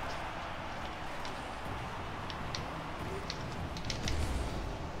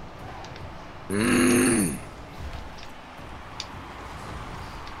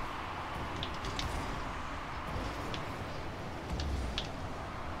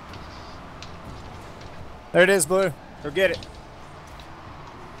 There it is, Blue. Go get it.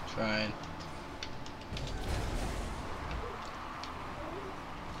 Trying.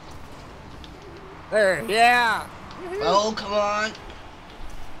 There, yeah. Oh, come on.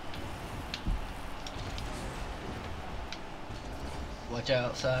 Watch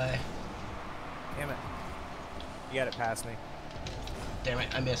outside. Damn it. You got it past me. Damn it,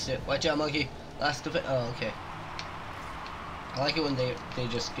 I missed it. Watch out, monkey. Last of it. Oh, okay. I like it when they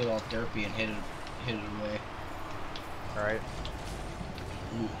just get all derpy and hit it away. Alright.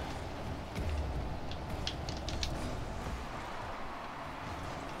 Ooh.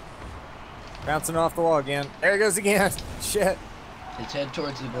 Bouncing off the wall again. There it goes again. Shit. Let's head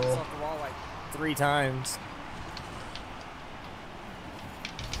towards the Bounced goal. off the wall like 3 times.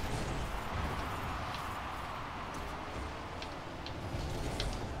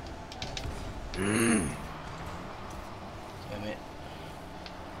 Damn it.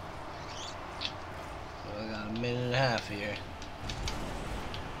 So I got a minute and a half here.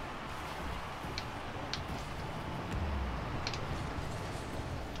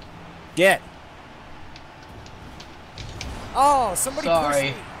 Get. Oh, somebody pushed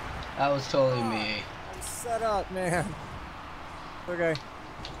Sorry. me. That was totally me. I'm set up, man. Okay.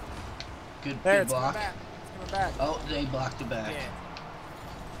 Good, There, good it's coming block. back. It's coming back. Oh, they blocked the back. Yeah.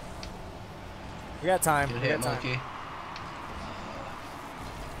 We got time. Good We hit, got time. monkey.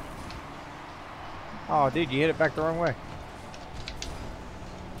 Oh, dude, you hit it back the wrong way.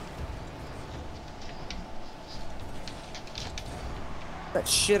 Get that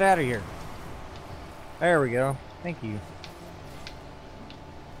shit out of here. There we go. Thank you.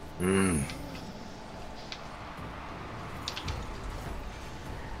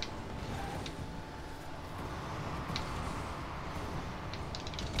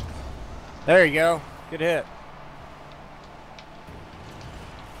 There you go. Good hit.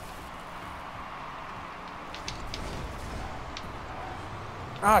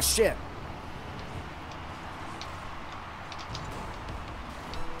 Ah, shit.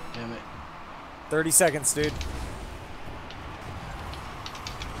 Damn it. 30 seconds, dude.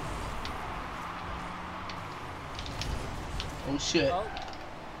 Oh shit.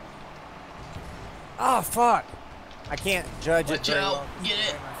 Oh, fuck. I can't judge it Watch very out. well. Get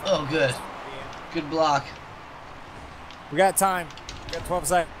it. Oh, good. Good block. We got time. Got 12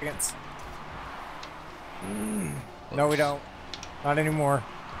 seconds. No, we don't. Not anymore.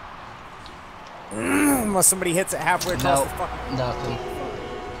 Unless somebody hits it halfway across the fucking... Nothing.